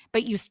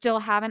 but you still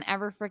haven't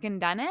ever freaking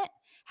done it?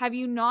 Have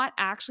you not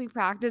actually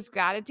practiced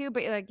gratitude,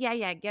 but you're like, yeah,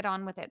 yeah, get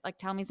on with it. Like,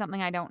 tell me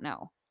something I don't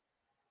know.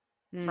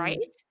 Mm.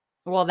 Right?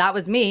 Well, that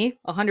was me,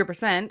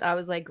 100%. I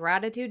was like,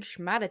 gratitude,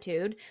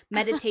 schmatitude,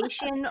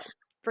 meditation,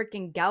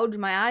 freaking gouge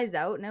my eyes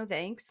out. No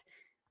thanks.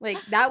 Like,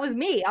 that was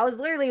me. I was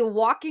literally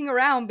walking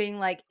around being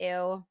like,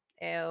 ew,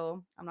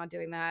 ew, I'm not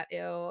doing that,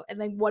 ew.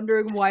 And then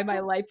wondering why my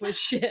life was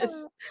shit.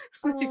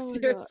 Like, Oh my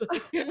god.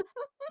 seriously.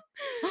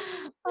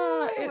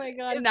 Oh It my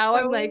God. it's Now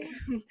I'm like,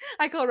 so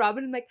I call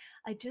Robin, I'm like,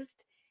 I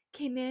just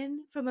came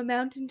in from a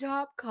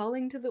mountaintop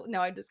calling to the.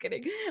 No, I'm just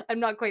kidding. I'm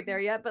not quite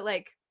there yet, but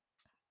like,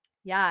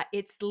 yeah,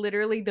 it's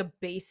literally the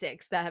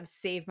basics that have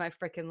saved my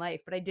freaking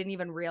life, but I didn't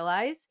even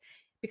realize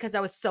because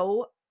I was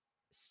so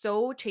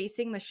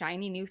chasing the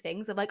shiny new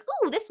things of like,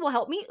 "Ooh, this will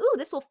help me. Ooh,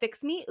 this will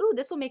fix me. Ooh,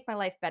 this will make my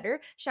life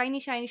better. Shiny,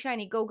 shiny,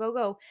 shiny. Go, go,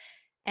 go."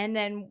 And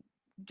then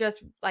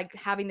just like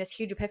having this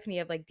huge epiphany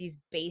of like these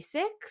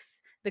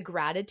basics, the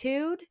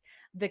gratitude,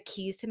 the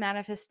keys to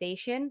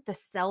manifestation, the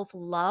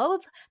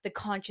self-love, the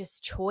conscious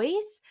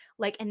choice,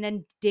 like and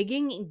then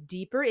digging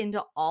deeper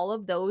into all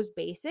of those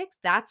basics,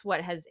 that's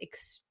what has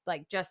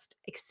like just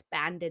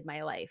expanded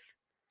my life.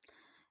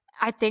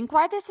 I think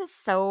why this is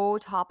so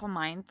top of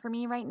mind for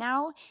me right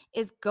now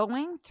is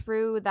going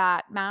through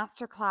that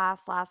master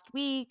class last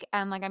week.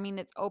 And like, I mean,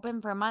 it's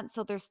open for a month.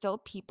 So there's still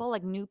people,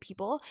 like new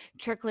people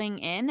trickling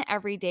in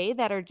every day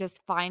that are just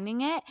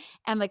finding it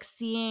and like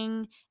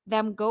seeing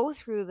them go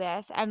through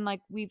this. And like,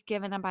 we've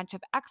given a bunch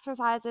of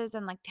exercises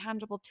and like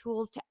tangible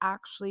tools to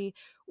actually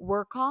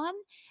work on.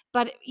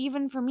 But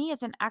even for me,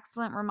 it's an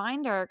excellent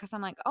reminder because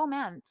I'm like, oh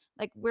man,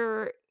 like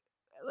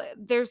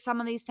there's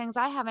some of these things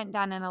I haven't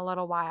done in a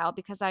little while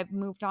because I've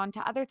moved on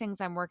to other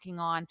things I'm working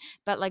on.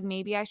 But like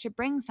maybe I should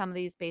bring some of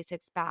these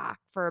basics back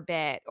for a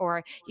bit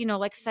or,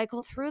 like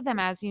cycle through them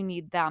as you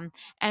need them.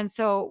 And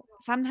so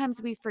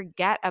sometimes we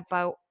forget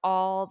about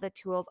all the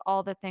tools,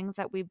 all the things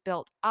that we've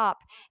built up,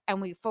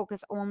 and we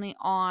focus only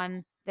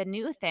on the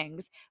new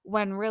things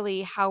when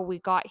really how we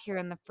got here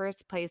in the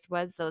first place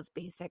was those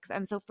basics.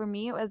 And so for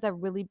me, it was a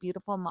really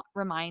beautiful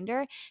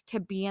reminder to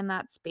be in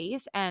that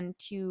space and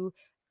to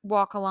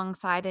walk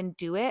alongside and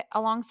do it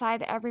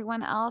alongside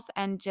everyone else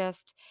and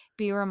just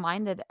be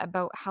reminded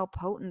about how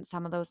potent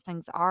some of those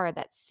things are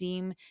that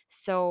seem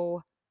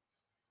so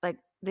like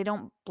they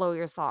don't blow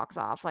your socks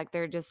off. Like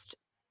they're just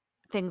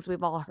things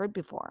we've all heard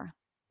before.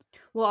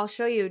 Well, I'll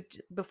show you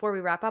before we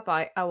wrap up.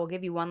 I will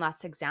give you one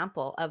last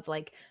example of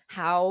like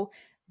how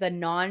the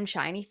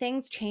non-shiny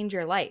things change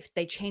your life.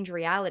 They change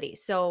reality.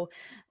 So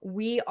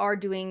we are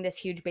doing this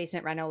huge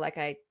basement reno, like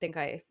I think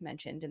I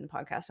mentioned in the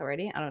podcast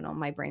already. I don't know.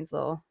 My brain's a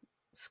little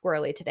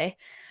squirrely today.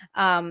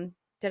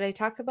 Did I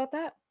talk about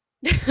that?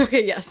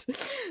 Okay, yes.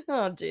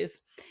 Oh, geez.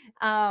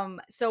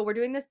 So we're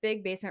doing this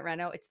big basement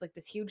reno. It's like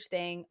this huge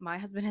thing. My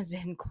husband has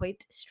been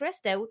quite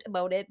stressed out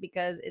about it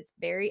because it's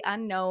very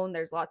unknown.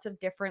 There's lots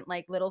of different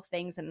like little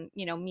things. And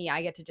me,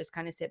 I get to just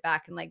kind of sit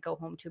back and like go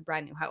home to a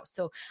brand new house.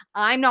 So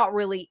I'm not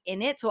really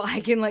in it. So I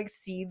can like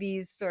see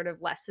these sort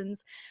of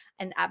lessons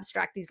and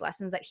abstract these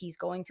lessons that he's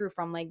going through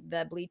from like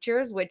the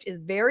bleachers, which is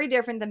very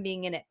different than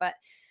being in it. But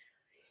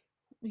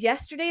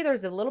yesterday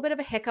there's a little bit of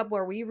a hiccup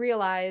where we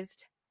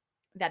realized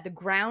that the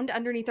ground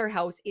underneath our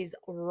house is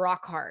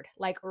rock hard,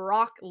 like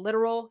rock,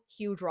 literal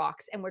huge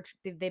rocks. And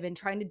they've been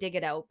trying to dig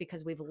it out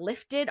because we've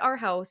lifted our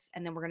house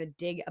and then we're going to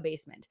dig a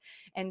basement.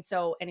 And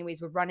so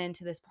anyways, we've run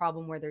into this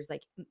problem where there's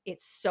like,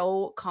 it's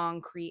so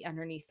concrete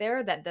underneath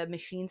there that the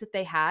machines that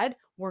they had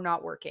were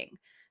not working.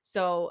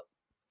 So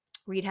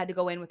Reed had to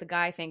go in with a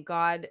guy. Thank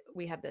God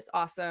we have this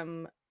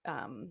awesome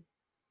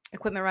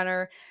equipment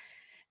runner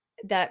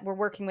that we're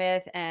working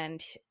with.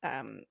 And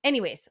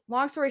anyways,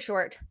 long story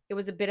short, it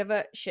was a bit of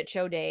a shit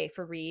show day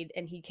for Reed,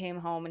 and he came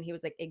home and he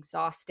was like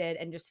exhausted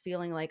and just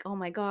feeling like, oh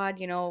my God,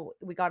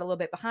 we got a little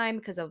bit behind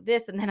because of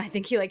this. And then I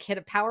think he like hit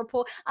a power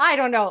pole. I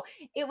don't know.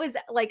 It was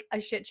like a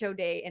shit show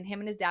day, and him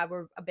and his dad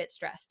were a bit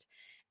stressed.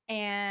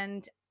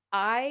 And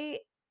I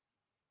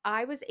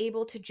was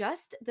able to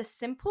just the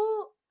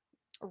simple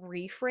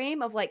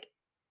reframe of like,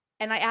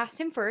 and I asked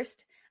him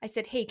first, I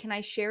said, hey, can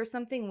I share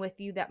something with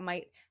you that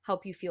might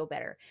help you feel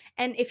better?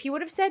 And if he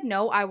would have said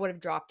no, I would have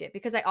dropped it,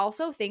 because I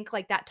also think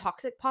like that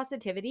toxic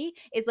positivity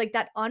is like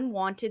that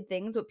unwanted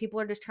things, what people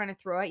are just trying to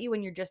throw at you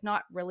and you're just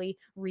not really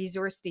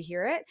resourced to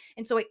hear it.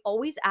 And so I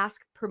always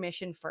ask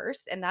permission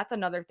first. And that's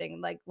another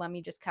thing. Like, let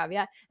me just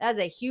caveat, that is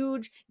a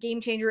huge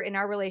game changer in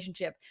our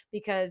relationship,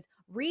 because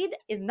Reed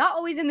is not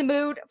always in the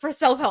mood for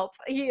self-help.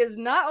 He is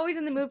not always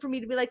in the mood for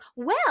me to be like,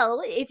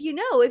 well, if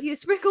you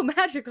sprinkle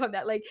magic on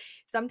that, like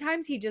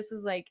sometimes he just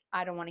is like,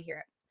 I don't want to hear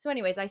it. So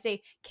anyways, I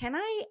say, can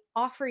I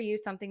offer you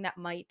something that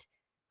might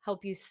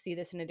help you see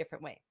this in a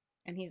different way?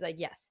 And he's like,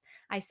 yes.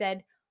 I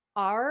said,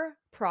 our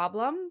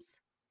problems,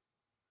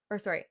 or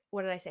sorry,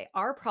 what did I say?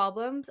 Our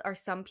problems are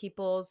some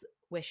people's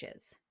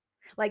wishes.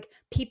 Like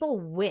people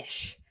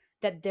wish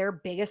that their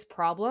biggest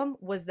problem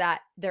was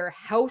that their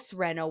house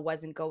reno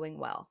wasn't going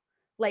well.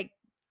 Like,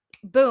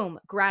 boom,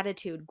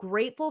 gratitude,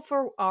 grateful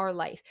for our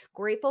life,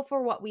 grateful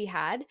for what we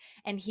had.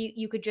 And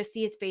you could just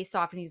see his face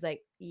off and he's like,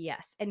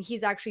 yes. And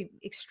he's actually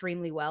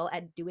extremely well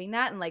at doing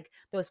that and like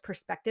those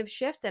perspective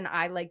shifts. And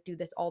I like do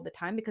this all the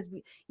time because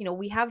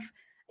we have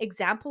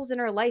examples in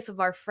our life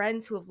of our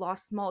friends who have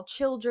lost small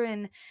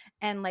children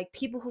and like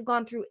people who've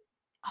gone through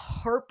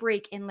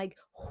heartbreak and like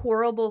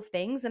horrible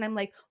things. And I'm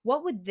like,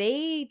 what would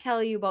they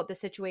tell you about the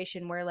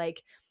situation where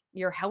like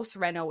your house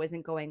reno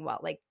isn't going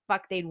well? Like,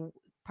 fuck, they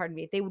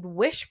would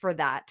wish for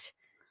that,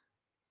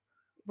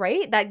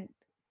 right?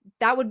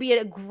 That would be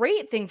a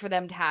great thing for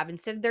them to have.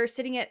 Instead, they're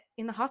sitting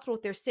in the hospital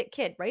with their sick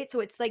kid, right?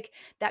 So it's like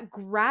that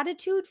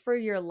gratitude for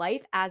your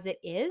life as it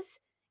is.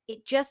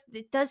 It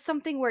does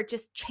something where it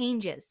just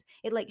changes.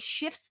 It like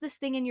shifts this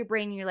thing in your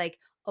brain and you're like,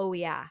 oh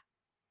yeah.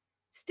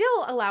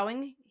 Still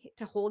allowing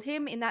to hold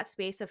him in that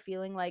space of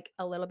feeling like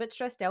a little bit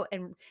stressed out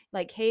and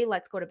like, hey,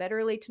 let's go to bed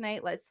early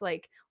tonight. Let's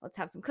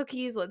have some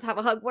cookies. Let's have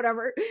a hug,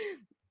 whatever.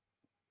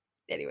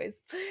 Anyways,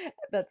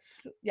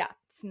 it's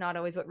not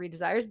always what Reed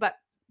desires, but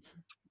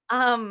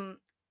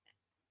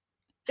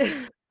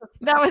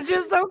That was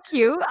just so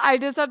cute. I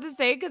just have to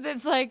say, because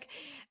it's like,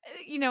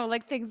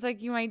 like things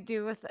like you might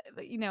do with,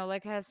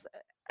 like as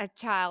a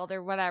child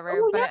or whatever,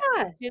 Oh, but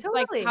yeah, it's just,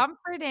 like, totally.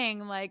 comforting,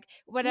 like,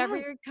 whatever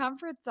Yes. your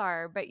comforts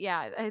are, but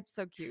yeah, it's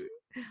so cute.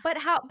 But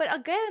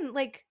again,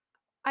 like,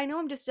 I know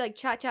I'm just, like,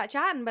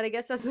 chatting, but I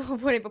guess that's the whole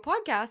point of a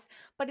podcast,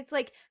 but it's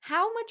like,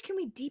 how much can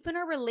we deepen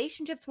our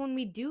relationships when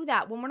we do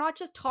that? When we're not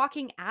just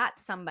talking at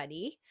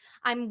somebody.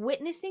 I'm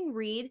witnessing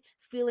Reed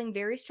feeling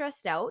very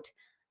stressed out.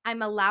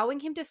 I'm allowing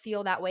him to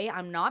feel that way.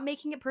 I'm not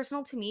making it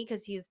personal to me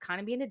because he's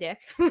kinda being a dick,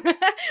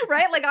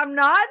 right? Like, I'm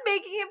not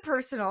making it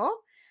personal.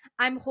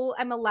 I'm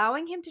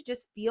allowing him to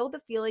just feel the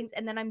feelings,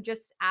 and then I'm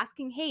just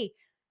asking, "Hey,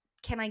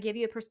 can I give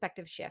you a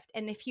perspective shift?"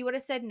 And if he would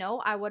have said no,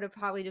 I would have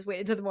probably just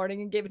waited till the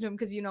morning and gave it to him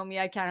because you know me,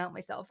 I can't help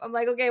myself. I'm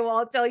like, okay, well,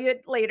 I'll tell you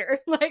it later.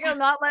 Like, I'm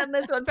not letting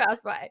this one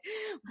pass by.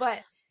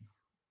 But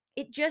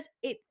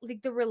it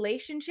like the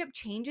relationship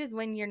changes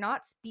when you're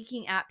not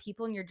speaking at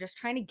people and you're just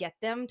trying to get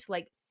them to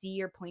like see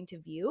your point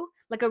of view.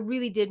 Like, I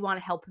really did want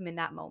to help him in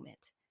that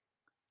moment.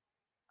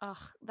 Oh,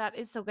 that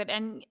is so good,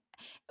 and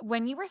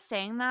when you were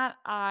saying that,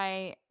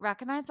 I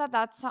recognize that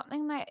that's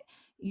something that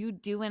you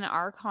do in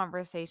our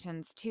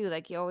conversations too,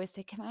 like, you always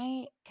say, "Can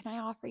I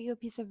offer you a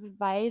piece of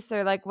advice?"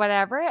 Or, like,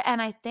 whatever, and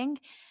I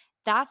think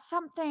that's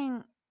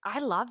something I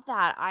love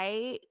that.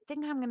 I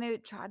think I'm gonna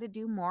try to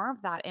do more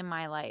of that in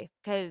my life,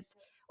 because,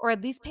 or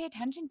at least pay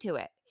attention to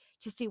it,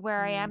 to see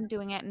where I Mm. am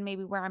doing it and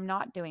maybe where I'm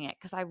not doing it,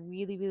 because I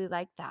really, really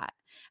like that.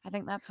 I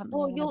think that's something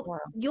Well, I'm gonna borrow.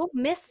 you'll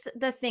miss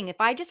the thing. If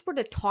I just were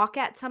to talk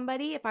at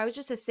somebody, if I was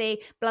just to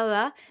say blah,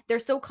 blah, blah, they're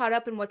so caught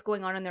up in what's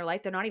going on in their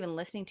life, they're not even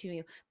listening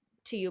to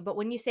you. But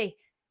when you say,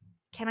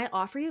 "Can I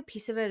offer you a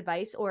piece of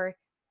advice?" or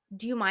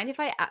 "Do you mind if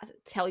I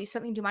tell you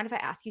something? Do you mind if I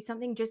ask you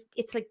something?" Just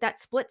it's like that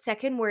split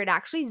second where it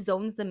actually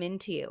zones them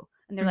into you.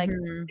 And they're like,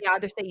 Mhm. they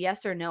either say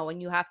yes or no,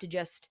 and you have to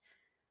just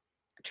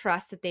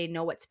trust that they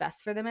know what's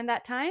best for them in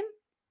that time.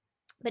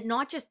 But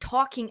not just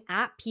talking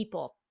at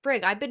people.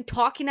 Frig, I've been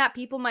talking at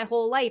people my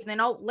whole life, and then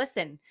I'll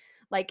listen.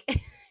 Like,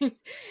 it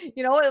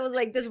was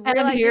like this And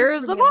realization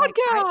here's for the me. I'm like,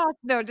 podcast.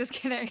 No, just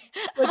kidding.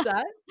 what's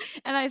that?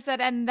 And I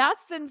said, "And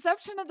that's the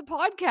inception of the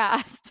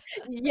podcast."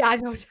 Yeah,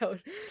 no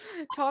doubt.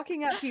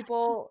 Talking at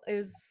people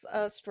is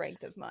a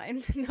strength of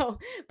mine. No,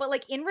 but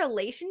like in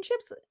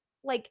relationships,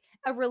 like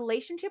a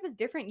relationship is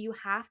different. You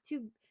have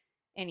to,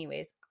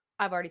 anyways,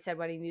 I've already said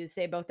what I need to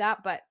say about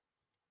that, but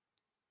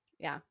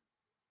yeah,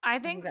 I I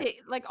think think that. that,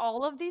 like,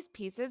 all of these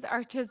pieces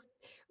are just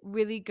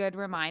really good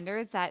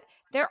reminders that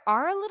there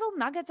are little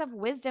nuggets of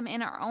wisdom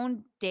in our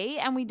own day,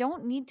 and we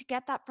don't need to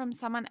get that from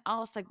someone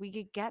else. Like, we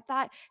could get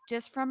that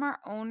just from our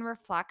own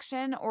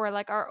reflection, or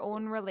like our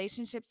own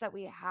relationships that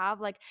we have,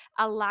 like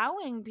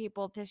allowing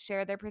people to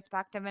share their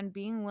perspective and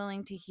being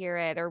willing to hear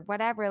it or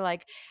whatever.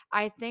 Like,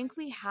 I think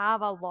we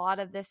have a lot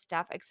of this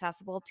stuff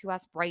accessible to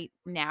us right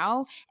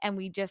now, and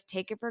we just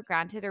take it for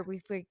granted or we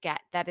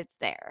forget that it's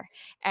there.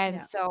 And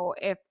Yeah. so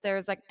if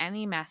there's like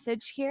any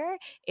message here,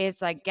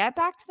 is like get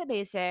back to the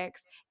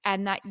basics,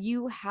 and that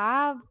you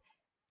have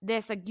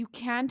this, like, you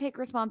can take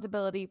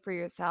responsibility for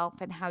yourself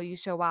and how you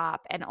show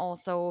up, and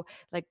also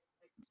like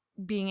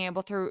being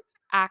able to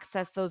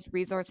access those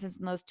resources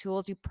and those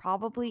tools you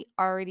probably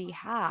already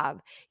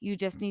have. You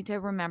just need to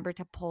remember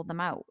to pull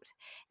them out.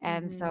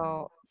 And Hmm.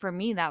 so for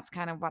me, that's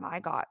kind of what I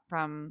got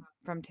from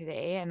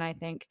today. And I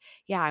think,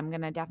 yeah, I'm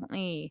gonna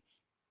definitely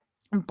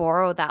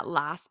borrow that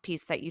last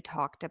piece that you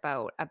talked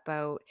about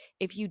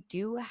if you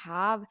do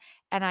have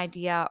an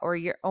idea or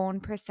your own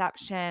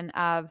perception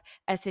of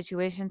a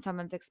situation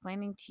someone's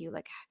explaining to you,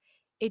 like,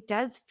 it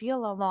does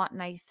feel a lot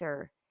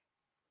nicer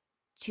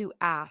to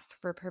ask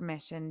for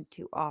permission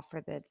to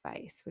offer the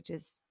advice, which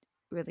is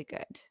really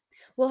good.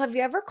 Well, have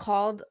you ever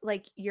called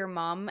like your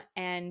mom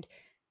and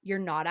you're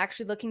not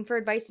actually looking for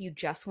advice? You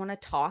just want to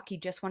talk, you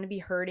just want to be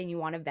heard, and you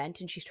want to vent,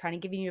 and she's trying to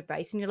give you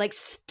advice, and you're like,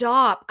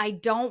 "Stop! I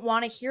don't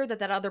want to hear that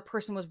that other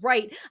person was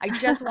right. I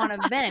just want to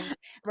vent."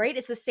 Right?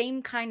 It's the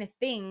same kind of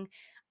thing.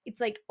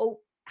 It's like, oh,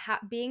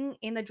 being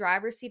in the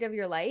driver's seat of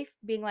your life,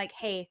 being like,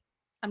 "Hey,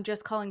 I'm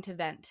just calling to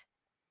vent."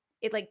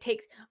 It like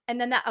takes, and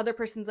then that other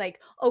person's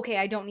like, "Okay,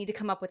 I don't need to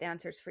come up with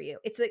answers for you."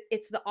 It's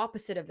the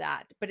opposite of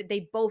that, but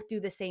they both do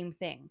the same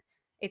thing.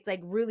 It's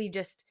like really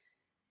just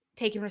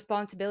taking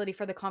responsibility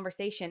for the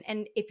conversation.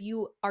 And if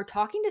you are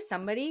talking to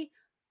somebody,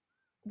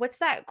 what's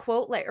that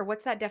quote like, or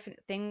what's that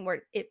definite thing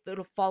where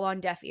it'll fall on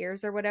deaf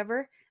ears or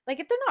whatever? Like,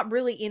 if they're not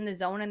really in the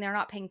zone and they're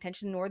not paying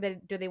attention, nor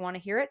do they want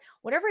to hear it,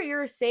 whatever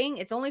you're saying,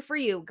 it's only for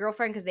you,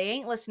 girlfriend, because they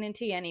ain't listening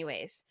to you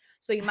anyways.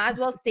 So you might as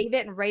well save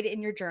it and write it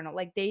in your journal.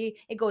 Like,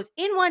 it goes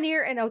in one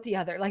ear and out the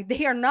other. Like,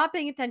 they are not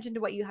paying attention to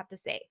what you have to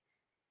say.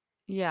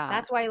 Yeah.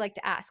 That's why I like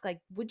to ask, like,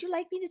 would you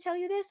like me to tell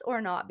you this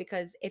or not?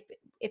 Because if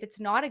it's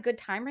not a good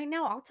time right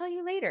now, I'll tell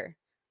you later.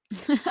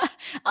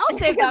 I'll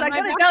save Because that in I'm my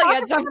gonna back tell you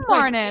at pocket for some the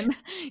point. morning.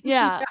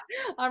 Yeah, Yeah.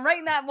 I'm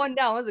writing that one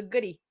down. It was a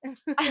goodie.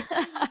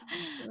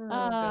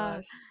 Oh uh,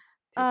 gosh,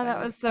 too oh, that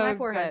funny. was My so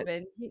poor good.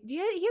 husband. He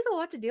has a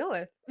lot to deal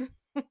with.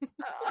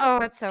 Oh,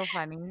 it's so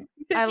funny.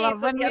 I Okay, love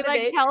so when the we, other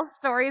like, day, tell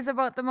stories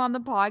about them on the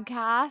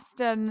podcast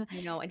and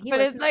he but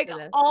it's, listens like, to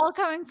this. all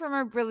coming from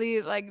a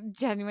really, like,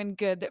 genuine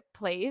good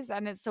place,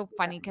 and it's so Yeah,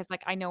 funny because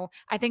like,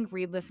 I think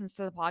Reed listens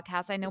to the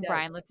podcast, I he know does.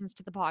 Brian listens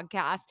to the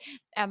podcast,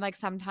 and, like,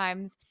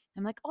 sometimes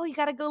I'm like, "Oh, you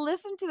gotta go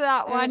listen to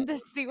that one to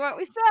see what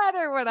we said,"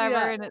 or whatever,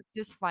 Yeah. and it's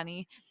just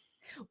funny,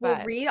 Well,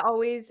 but Reed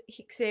always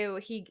he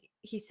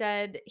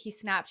said he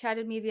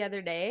Snapchatted me the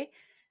other day,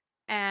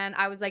 and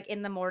I was, like,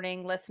 in the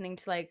morning listening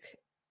to, like,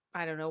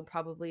 I don't know,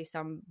 probably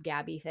some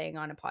Gabby thing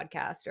on a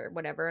podcast or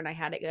whatever, and I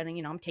had it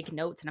and, I'm taking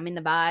notes and I'm in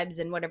the vibes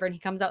and whatever, and he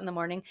comes out in the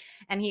morning,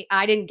 and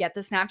I didn't get the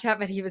Snapchat,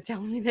 but he was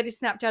telling me that he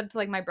Snapchatted to,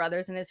 like, my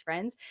brothers and his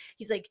friends.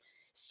 He's like,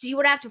 "See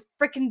what I have to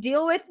freaking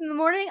deal with in the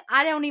morning?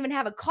 I don't even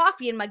have a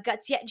coffee in my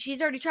guts yet, and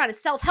she's already trying to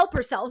self-help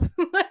herself."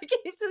 Like,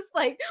 it's just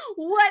like,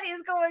 "What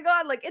is going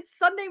on?" Like, it's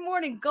Sunday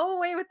morning, go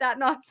away with that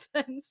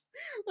nonsense.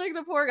 Like,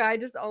 the poor guy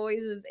just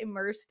always is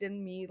immersed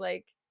in me,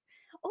 like,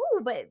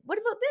 "Oh, but what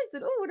about this?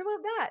 And oh, what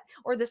about that?"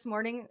 Or this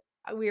morning,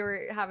 we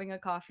were having a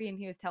coffee and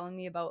he was telling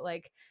me about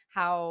like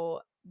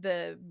how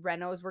the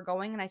renos were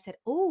going. And I said,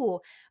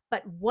 "Oh,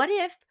 but what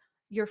if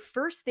your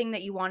first thing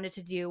that you wanted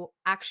to do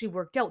actually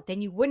worked out?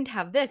 Then you wouldn't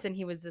have this." And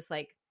he was just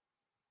like,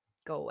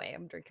 "Go away.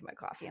 I'm drinking my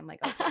coffee." I'm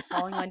like, "Okay,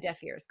 falling on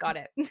deaf ears. Got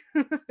it."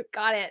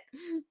 Got it.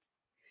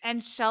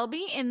 And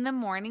Shelby in the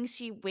morning,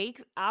 she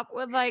wakes up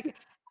with like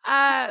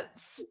a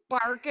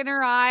spark in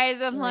her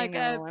eyes and I like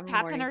a know. I'm a pep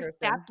in morning her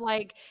step. person.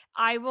 Like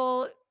I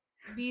will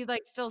be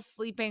like still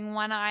sleeping,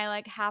 one eye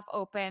like half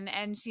open,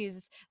 and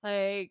she's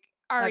like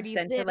I've already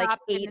sent her lit like up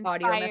and 8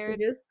 audio inspired.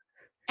 messages.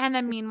 And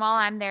then meanwhile,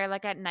 I'm there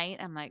like at night,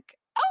 I'm like,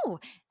 oh,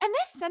 and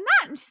this and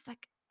that. And she's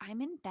like,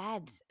 I'm in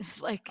bed.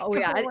 Like, Oh, go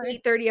yeah, at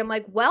away. 8:30, I'm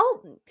like,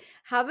 "Well,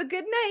 have a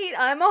good night.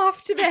 I'm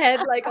off to bed.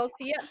 Like, I'll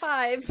see you at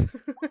 5."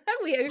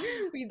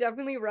 We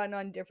definitely run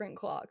on different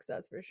clocks,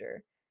 that's for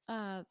sure.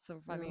 It's so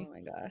Oh funny.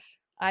 my gosh.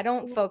 I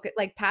don't focus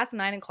like, past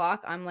 9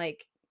 o'clock, I'm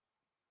like,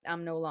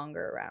 I'm no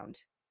longer around.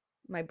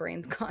 My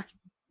brain's gone.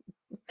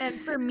 And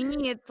for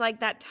me, it's like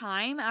that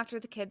time after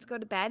the kids go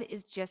to bed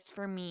is just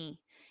for me.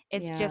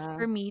 It's just Yeah.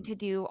 for me to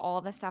do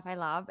all the stuff I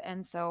love,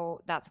 and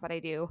so that's what I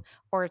do,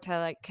 or to,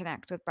 like,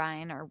 connect with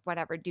Brian or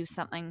whatever, do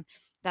something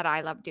that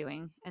I love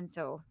doing, and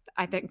so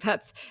I think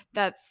that's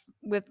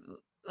with,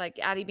 like,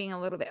 Addie being a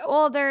little bit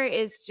older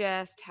is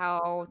just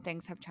how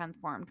things have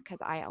transformed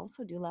because I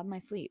also do love my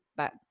sleep,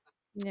 but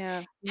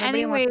Yeah.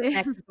 Nobody wants anyway. to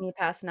connect with me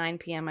past 9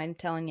 p.m., I'm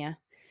telling you.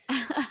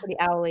 Pretty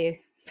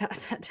owly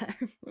past that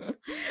time.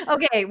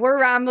 Okay,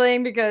 we're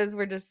rambling because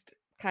we're just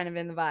kind of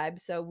in the vibe.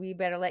 So we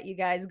better let you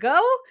guys go.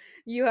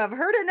 You have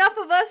heard enough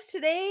of us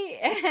today,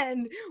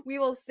 and we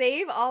will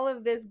save all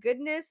of this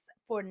goodness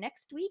for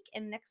next week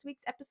and next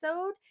week's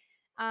episode.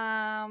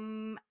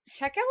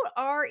 Check out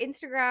our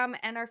Instagram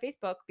and our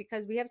Facebook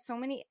because we have so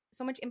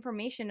much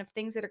information of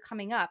things that are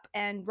coming up.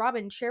 And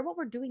Robin, share what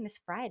we're doing this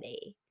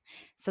Friday.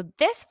 So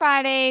this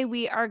Friday,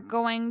 we are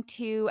going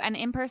to an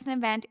in-person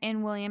event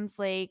in Williams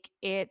Lake.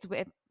 It's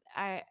with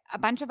a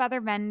bunch of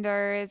other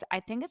vendors. I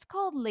think it's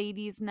called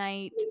Ladies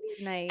Night,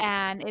 Ladies' night.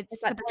 and it's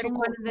It's at the supporting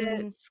one of the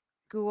Chilcotin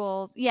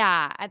schools.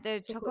 Yeah, at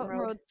the Chilcotin Chilcotin Road.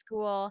 Road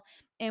School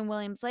in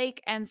Williams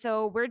Lake. And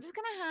so we're just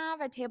going to have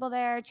a table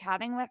there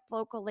chatting with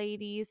local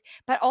ladies.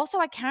 But also,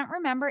 I can't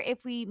remember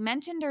if we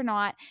mentioned or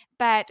not,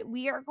 but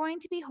we are going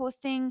to be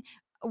hosting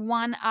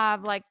one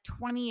of like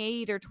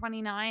 28 or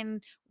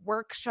 29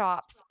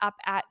 workshops up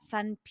at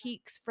Sun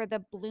Peaks for the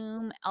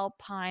Bloom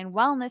Alpine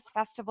Wellness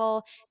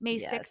Festival, May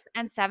 6th Yes.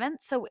 and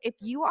 7th. So if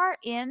you are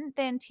in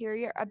the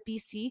interior of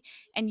BC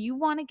and you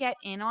want to get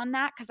in on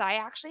that, because I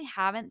actually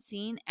haven't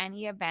seen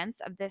any events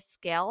of this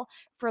scale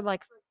for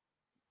like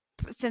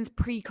since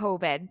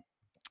pre-COVID.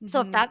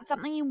 So if Mhm. that's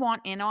something you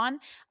want in on,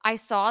 I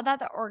saw that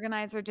the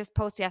organizer just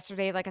posted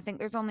yesterday, like I think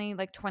there's only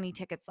like 20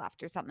 tickets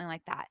left or something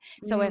like that.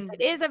 So if it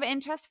Mm. is of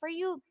interest for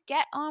you,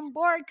 get on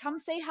board. Come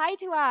say hi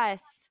to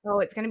us. Oh,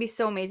 it's gonna be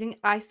so amazing.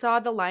 I saw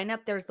the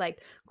lineup. There's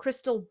like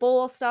crystal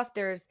bowl stuff.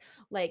 There's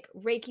like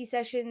Reiki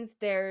sessions.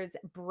 There's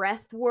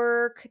breath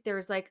work.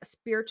 There's like a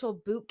spiritual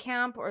boot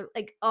camp or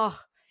like, oh,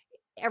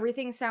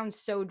 everything sounds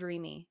so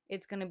dreamy.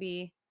 It's gonna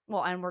be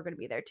well, and we're gonna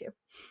be there too.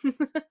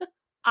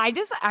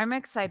 I'm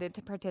excited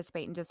to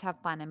participate and just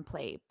have fun and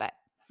play. But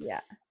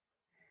Yeah.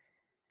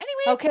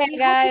 anyways, Okay, we hope you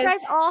guys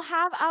guys. all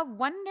have a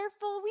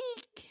wonderful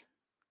week.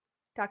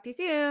 Talk to you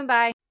soon.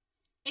 Bye.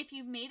 If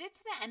you've made it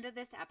to the end of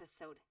this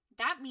episode,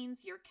 that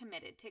means you're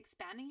committed to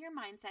expanding your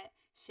mindset,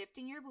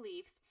 shifting your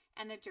beliefs,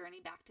 and the journey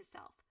back to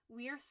self.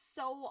 We are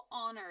so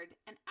honored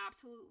and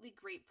absolutely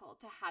grateful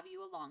to have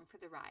you along for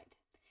the ride.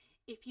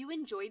 If you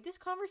enjoyed this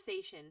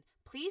conversation,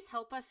 please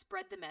help us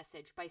spread the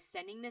message by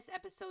sending this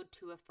episode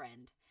to a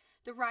friend.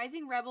 The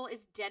Rising Rebel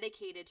is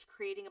dedicated to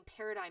creating a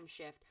paradigm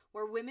shift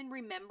where women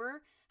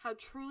remember how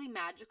truly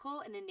magical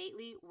and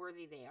innately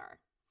worthy they are.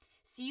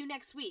 See you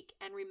next week,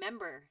 and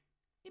remember,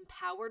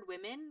 empowered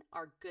women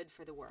are good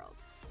for the world.